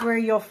 That is where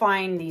you'll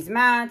find these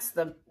mats,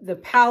 the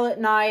palette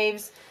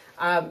knives,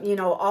 you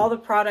know, all the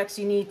products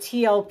you need,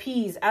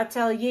 TLPs,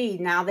 Atelier.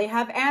 Now they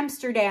have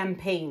Amsterdam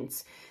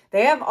paints.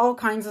 They have all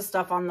kinds of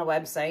stuff on the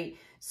website.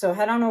 So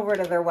head on over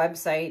to their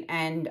website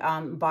and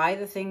buy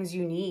the things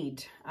you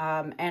need.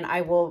 And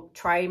I will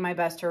try my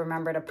best to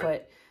remember to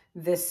put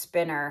this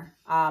spinner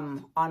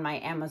on my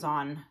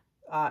Amazon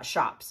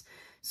shops.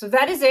 So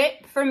that is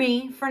it for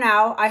me for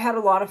now. I had a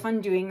lot of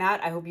fun doing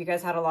that. I hope you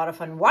guys had a lot of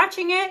fun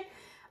watching it.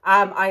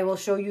 I will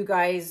show you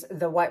guys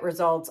the wet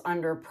results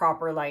under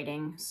proper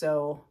lighting.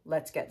 So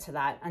let's get to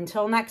that.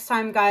 Until next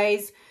time,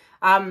 guys.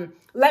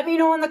 Let me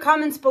know in the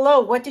comments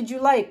below. What did you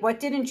like? What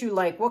didn't you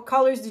like? What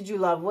colors did you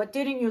love? What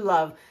didn't you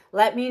love?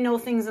 Let me know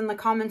things in the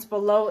comments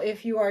below.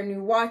 If you are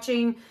new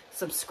watching,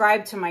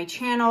 subscribe to my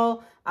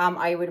channel.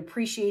 I would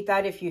appreciate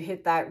that if you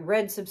hit that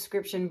red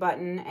subscription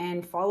button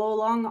and follow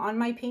along on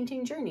my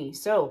painting journey.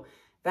 So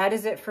that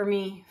is it for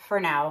me for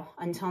now.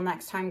 Until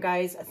next time,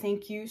 guys,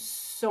 thank you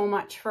so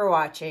much for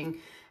watching.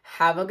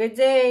 Have a good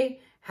day.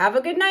 Have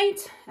a good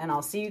night. And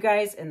I'll see you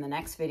guys in the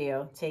next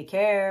video. Take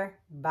care.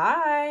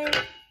 Bye.